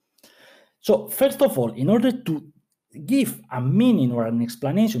 So first of all, in order to give a meaning or an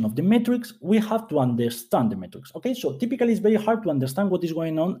explanation of the metrics, we have to understand the metrics. Okay, so typically it's very hard to understand what is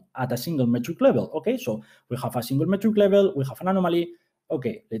going on at a single metric level. Okay, so we have a single metric level, we have an anomaly.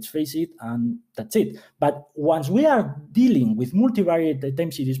 Okay, let's face it, and that's it. But once we are dealing with multivariate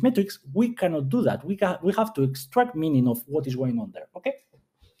time series metrics, we cannot do that. We have to extract meaning of what is going on there. Okay.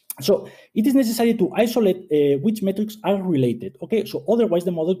 So it is necessary to isolate which metrics are related. Okay, so otherwise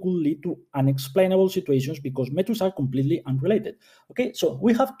the model could lead to unexplainable situations because metrics are completely unrelated. Okay, so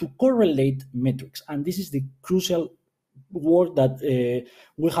we have to correlate metrics, and this is the crucial word that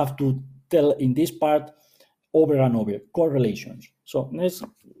we have to tell in this part over and over: correlations. So let's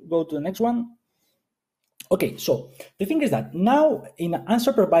go to the next one. Okay, so the thing is that now in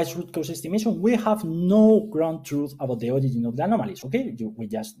unsupervised root cause estimation, we have no ground truth about the origin of the anomalies. Okay, we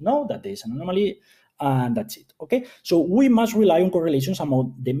just know that there is an anomaly and that's it. Okay, so we must rely on correlations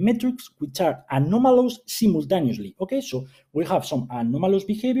among the metrics which are anomalous simultaneously. Okay, so we have some anomalous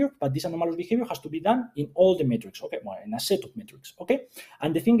behavior, but this anomalous behavior has to be done in all the metrics. Okay, well, in a set of metrics. Okay,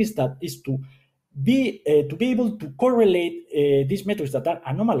 and the thing is that is to be able to correlate these metrics that are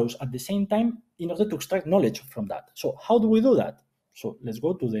anomalous at the same time in order to extract knowledge from that. So how do we do that? So let's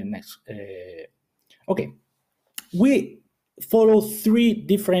go to the next. Okay, we follow three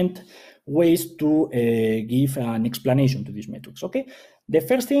different ways to give an explanation to these metrics. Okay, the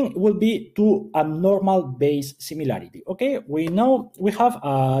first thing will be to abnormal base similarity. Okay, we know we have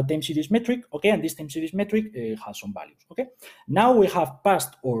a time series metric. Okay, and this time series metric has some values. Okay, now we have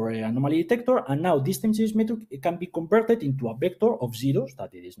passed our anomaly detector, and now this time series metric can be converted into a vector of zeros,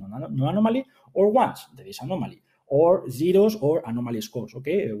 that it is no anomaly, or ones, there is anomaly, or zeros or anomaly scores.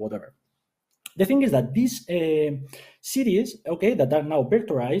 Okay, whatever. The thing is that these series, okay, that are now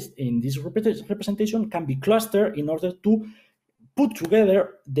vectorized in this representation can be clustered in order to put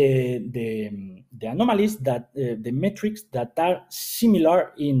together the anomalies that the metrics that are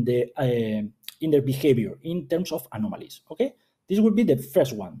similar in their behavior in terms of anomalies. Okay, this would be the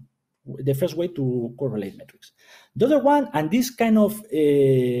first one, the first way to correlate metrics. The other one, and this kind of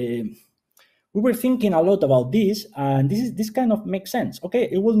we were thinking a lot about this, and this kind of makes sense. Okay,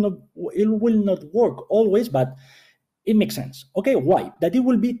 it will not work always, but it makes sense. Okay, why? That it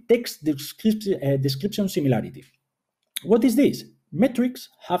will be text description similarity. What is this? Metrics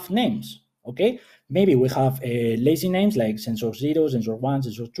have names. Okay, maybe we have lazy names like sensor 0, sensor 1,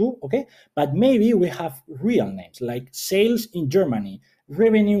 sensor 2. Okay, but maybe we have real names like sales in Germany,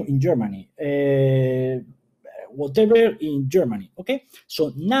 revenue in Germany, whatever in Germany. Okay,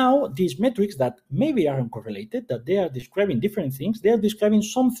 so now these metrics that maybe are uncorrelated, that they are describing different things, they are describing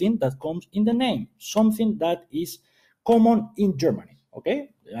something that comes in the name, something that is common in Germany. Okay,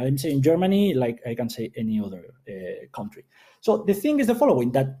 I'm saying Germany like I can say any other country. So the thing is the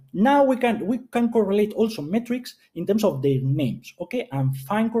following, that now we can correlate also metrics in terms of their names, okay, and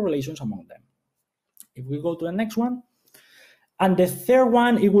find correlations among them. If we go to the next one. And the third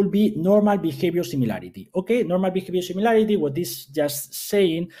one, it will be normal behavior similarity. Okay, normal behavior similarity, what this just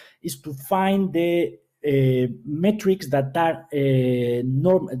saying is to find the metrics that are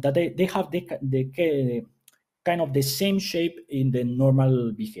that they have the kind of the same shape in the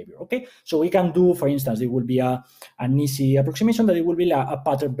normal behavior. Okay, so we can do, for instance, it will be an easy approximation that it will be a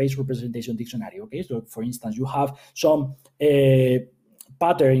pattern-based representation dictionary. Okay, so for instance, you have some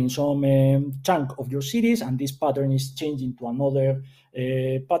pattern in some chunk of your series, and this pattern is changing to another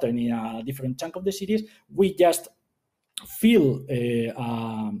pattern in a different chunk of the series. We just fill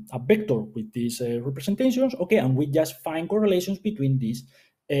a vector with these representations, okay, and we just find correlations between these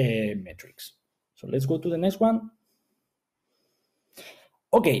metrics. So let's go to the next one.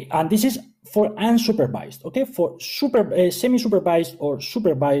 Okay, and this is for unsupervised. Okay, for semi-supervised or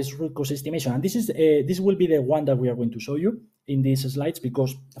supervised root cause estimation, and this will be the one that we are going to show you in these slides,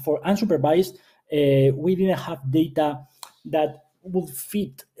 because for unsupervised we didn't have data that would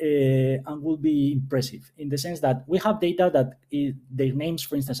fit and would be impressive in the sense that we have data that their names,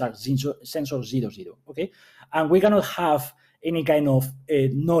 for instance, are sensor 00, okay? And we cannot have any kind of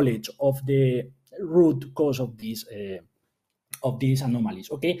knowledge of the root cause of these anomalies,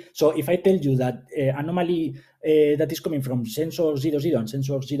 okay? So if I tell you that anomaly that is coming from sensor 00 and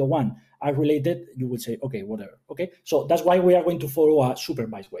sensor 01 are related, you would say, okay, whatever, okay? So that's why we are going to follow a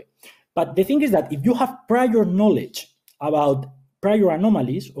supervised way. But the thing is that if you have prior knowledge about prior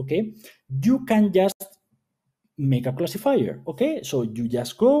anomalies, okay, you can just make a classifier, okay? So you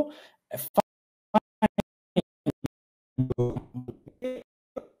just go, at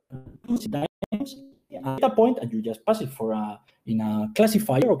that point, and you just pass it in a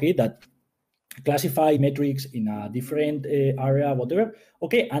classifier, okay, that classify metrics in a different area, whatever,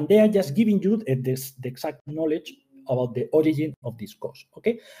 okay, and they are just giving you the exact knowledge about the origin of this cause,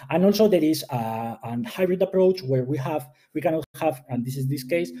 okay? And also there is a hybrid approach where we cannot have, and this is this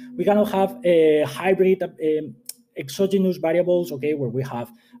case, we cannot have a hybrid exogenous variables, okay, where we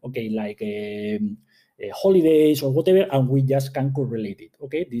have, okay, like holidays or whatever, and we just can correlate it,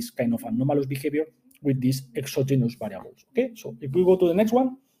 okay, this kind of anomalous behavior with these exogenous variables, okay? So if we go to the next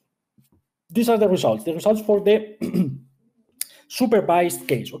one, these are the results for the supervised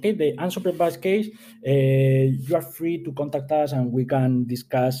case, okay? The unsupervised case, you are free to contact us and we can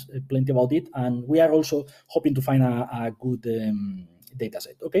discuss plenty about it. And we are also hoping to find a good data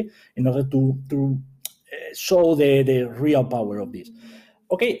set, okay? In order to show the real power of this.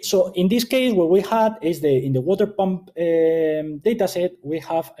 Okay, so in this case, what we had is in the water pump data set, we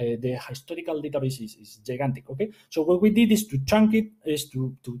have the historical database is gigantic, okay? So what we did is to chunk it, is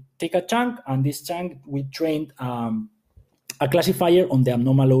to take a chunk, and this chunk we trained a classifier on the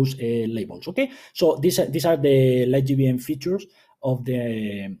anomalous labels, okay? So these are the LightGBM features of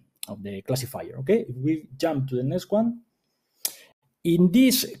the classifier, okay? If we jump to the next one, in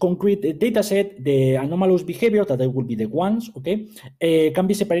this concrete data set, the anomalous behavior, that will be the ones, okay, can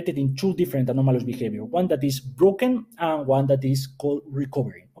be separated in two different anomalous behavior, one that is broken and one that is called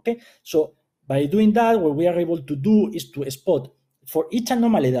recovering, okay? So by doing that, what we are able to do is to spot for each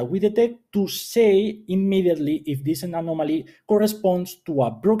anomaly that we detect to say immediately if this anomaly corresponds to a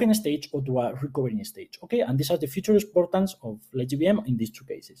broken stage or to a recovering stage, okay? And these are the future importance of LightGBM in these two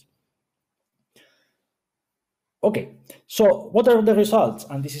cases. Okay, so what are the results?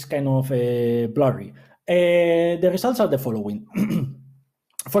 And this is kind of blurry. The results are the following.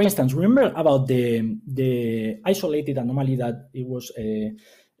 For instance, remember about the isolated anomaly that it was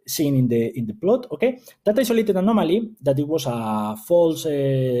seen in the plot, okay? That isolated anomaly, that it was a false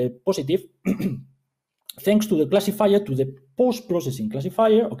positive, thanks to the classifier, to the post-processing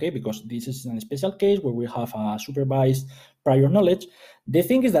classifier, okay, because this is a special case where we have a supervised prior knowledge. The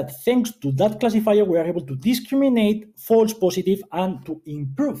thing is that thanks to that classifier, we are able to discriminate false positive and to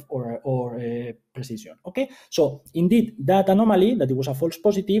improve our precision, okay? So indeed, that anomaly, that it was a false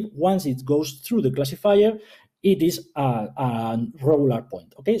positive, once it goes through the classifier, it is a regular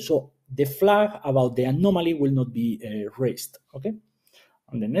point, okay? So the flag about the anomaly will not be raised, okay?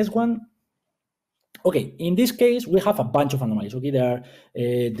 On the next one, okay, in this case, we have a bunch of anomalies, okay? There are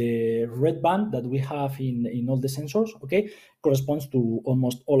the red band that we have in all the sensors, okay, corresponds to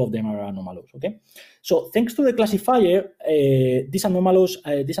almost all of them are anomalous, okay? So thanks to the classifier, these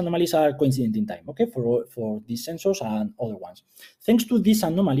anomalies are coincident in time, okay, for these sensors and other ones. Thanks to this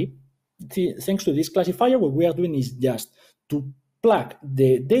anomaly, thanks to this classifier, what we are doing is just to plug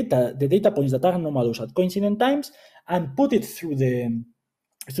the data points that are anomalous at coincident times and put it through the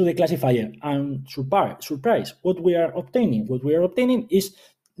classifier, and surprise, what we are obtaining is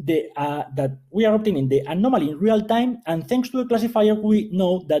that we are obtaining the anomaly in real time, and thanks to the classifier we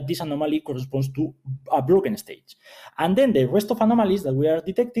know that this anomaly corresponds to a broken stage, and then the rest of anomalies that we are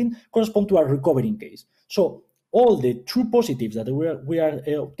detecting correspond to a recovering case. So all the true positives that we are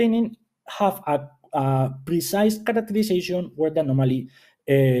obtaining have a precise characterization where the anomaly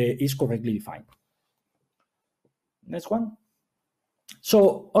is correctly defined. Next one.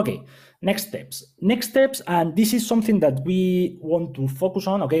 So, okay, next steps, and this is something that we want to focus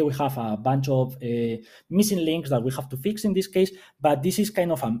on. Okay, we have a bunch of missing links that we have to fix in this case, but this is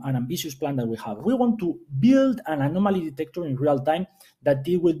kind of an ambitious plan that we have. We want to build an anomaly detector in real time that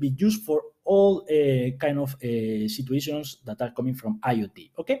it will be used for all kind of situations that are coming from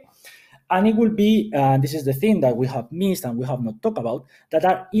IoT, okay? And it will be, this is the thing that we have missed and we have not talked about, that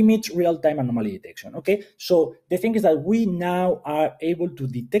are image real-time anomaly detection, okay? So the thing is that we now are able to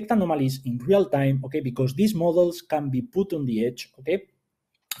detect anomalies in real time, okay? Because these models can be put on the edge, okay?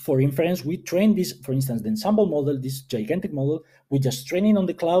 For inference, we train this, for instance, the ensemble model, this gigantic model, we just train it on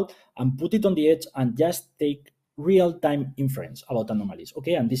the cloud and put it on the edge and just take real-time inference about anomalies,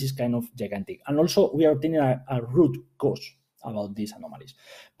 okay? And this is kind of gigantic. And also we are obtaining a root cause about these anomalies.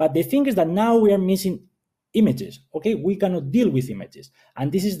 But the thing is that now we are missing images, okay? We cannot deal with images. And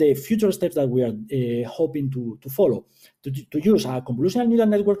this is the future steps that we are hoping to follow, to use a convolutional neural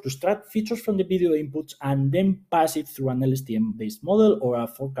network to extract features from the video inputs and then pass it through an LSTM-based model or a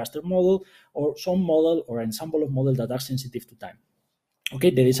forecaster model or some model or ensemble of models that are sensitive to time. Okay,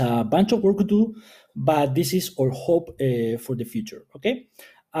 there is a bunch of work to do, but this is our hope for the future, okay?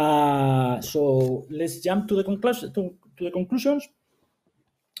 So let's jump to the conclusions.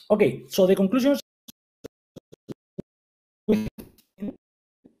 Okay, so the conclusions,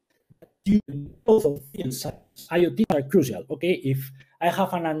 both of these IoT are crucial, okay? If I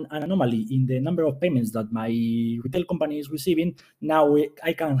have an anomaly in the number of payments that my retail company is receiving, now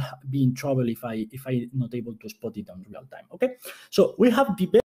I can be in trouble if I'm not able to spot it on real time, okay? So we have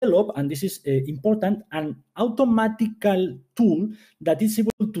developed, and this is important, an automatical tool that is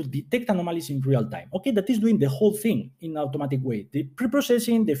able to detect anomalies in real time, okay? That is doing the whole thing in an automatic way. The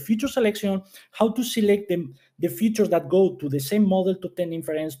pre-processing, the feature selection, how to select them, the features that go to the same model to obtain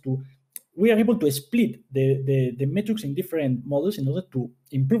inference we are able to split the metrics in different models in order to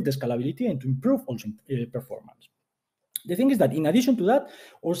improve the scalability and to improve also performance. The thing is that in addition to that,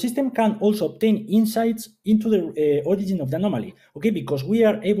 our system can also obtain insights into the origin of the anomaly, okay? Because we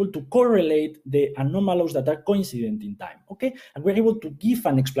are able to correlate the anomalies that are coincident in time, okay? And we're able to give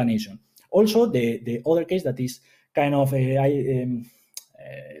an explanation. Also, the other case that is kind of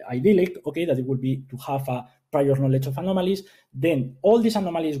idyllic, okay, that it would be to have a prior knowledge of anomalies, then all these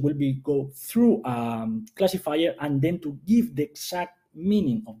anomalies will go through a classifier and then to give the exact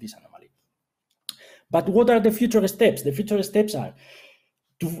meaning of this anomaly. But what are the future steps? The future steps are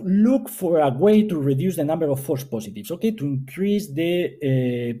to look for a way to reduce the number of false positives, okay, to increase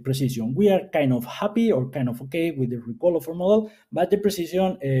the precision. We are kind of happy or kind of okay with the recall of our model, but the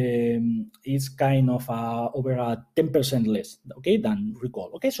precision is kind of over 10% less, okay, than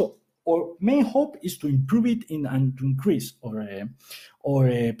recall. Okay, so our main hope is to improve it and to increase our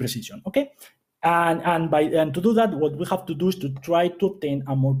precision, okay? And to do that, what we have to do is to try to obtain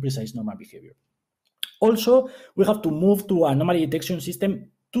a more precise normal behavior. Also, we have to move to an anomaly detection system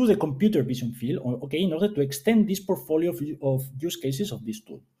to the computer vision field, okay, in order to extend this portfolio of use cases of this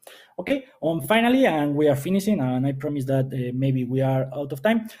tool. Okay, finally, and we are finishing, and I promise that maybe we are out of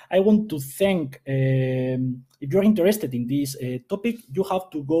time. I want to thank, if you're interested in this topic, you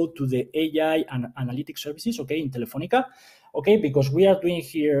have to go to the AI and analytics services, okay, in Telefónica, okay, because we are doing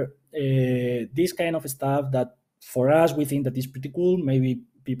here this kind of stuff that for us, we think that is pretty cool. Maybe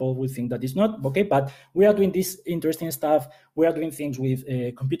people will think that it's not, okay, but we are doing this interesting stuff. We are doing things with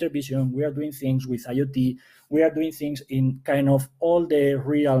computer vision. We are doing things with IoT. We are doing things in kind of all the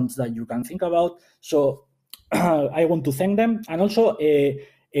realms that you can think about. So I want to thank them. And also,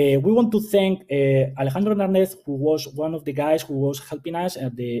 we want to thank Alejandro Hernandez, who was one of the guys who was helping us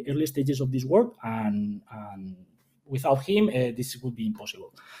at the early stages of this work. And without him, this would be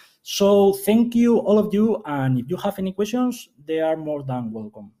impossible. So thank you, all of you, and if you have any questions, they are more than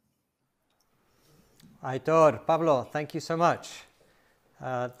welcome. Aitor, Pablo, thank you so much.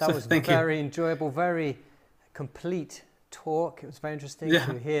 That was very enjoyable, very complete talk. It was very interesting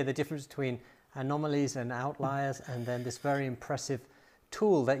to hear the difference between anomalies and outliers, and then this very impressive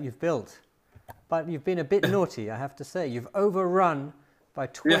tool that you've built. But you've been a bit naughty, I have to say. You've overrun by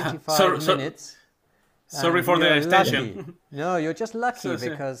 25 minutes. Sorry for the extension. No, you're just lucky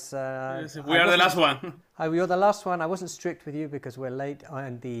because we are the last one. You're the last one. I wasn't strict with you because we're late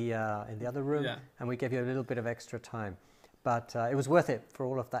in the other room, and we gave you a little bit of extra time. But it was worth it for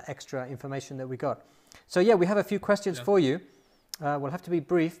all of that extra information that we got. So yeah, we have a few questions for you. We'll have to be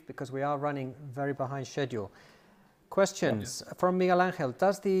brief because we are running very behind schedule. Questions from Miguel Angel.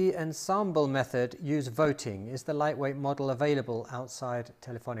 Does the ensemble method use voting? Is the lightweight model available outside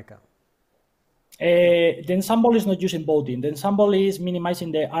Telefónica? The ensemble is not using voting. The ensemble is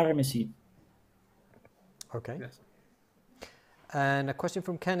minimizing the RMSE. Okay. Yes. And a question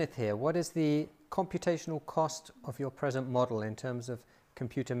from Kenneth here. What is the computational cost of your present model in terms of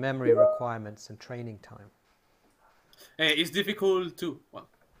computer memory requirements and training time? It's difficult to... Well,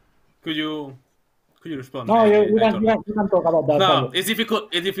 could you respond? No, you can talk about that. No, Pablo. It's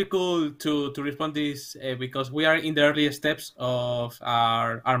difficult to respond this because we are in the early steps of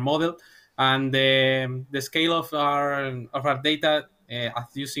our model. And the scale of our data, as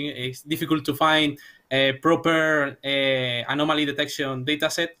you see, it's difficult to find a proper anomaly detection data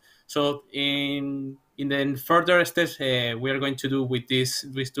set. So in In the further steps we are going to do with this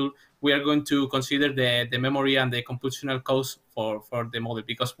tool, we are going to consider the memory and the computational cost for the model,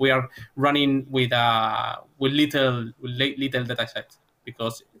 because we are running with little data sets,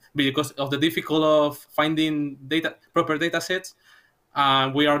 because of the difficulty of finding proper data sets.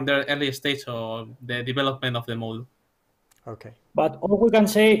 We are in the early stage of the development of the model. Okay. But all we can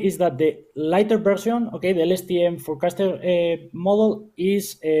say is that the lighter version, okay, the LSTM forecaster model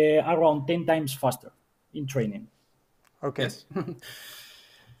is around 10 times faster in training. Okay. Yes.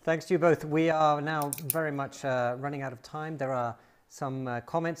 Thanks to you both. We are now very much running out of time. There are some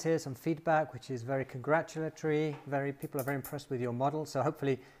comments here, some feedback, which is very congratulatory. People are very impressed with your model. So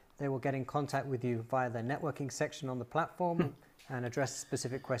hopefully they will get in contact with you via the networking section on the platform and address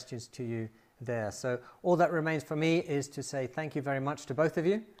specific questions to you there. So all that remains for me is to say thank you very much to both of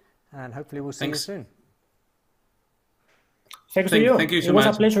you, and hopefully we'll see you soon. Thanks to you. Thank you so much. It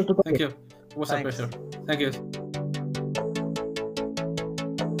was a pleasure to talk Thank to you. It was a pleasure. Thank you.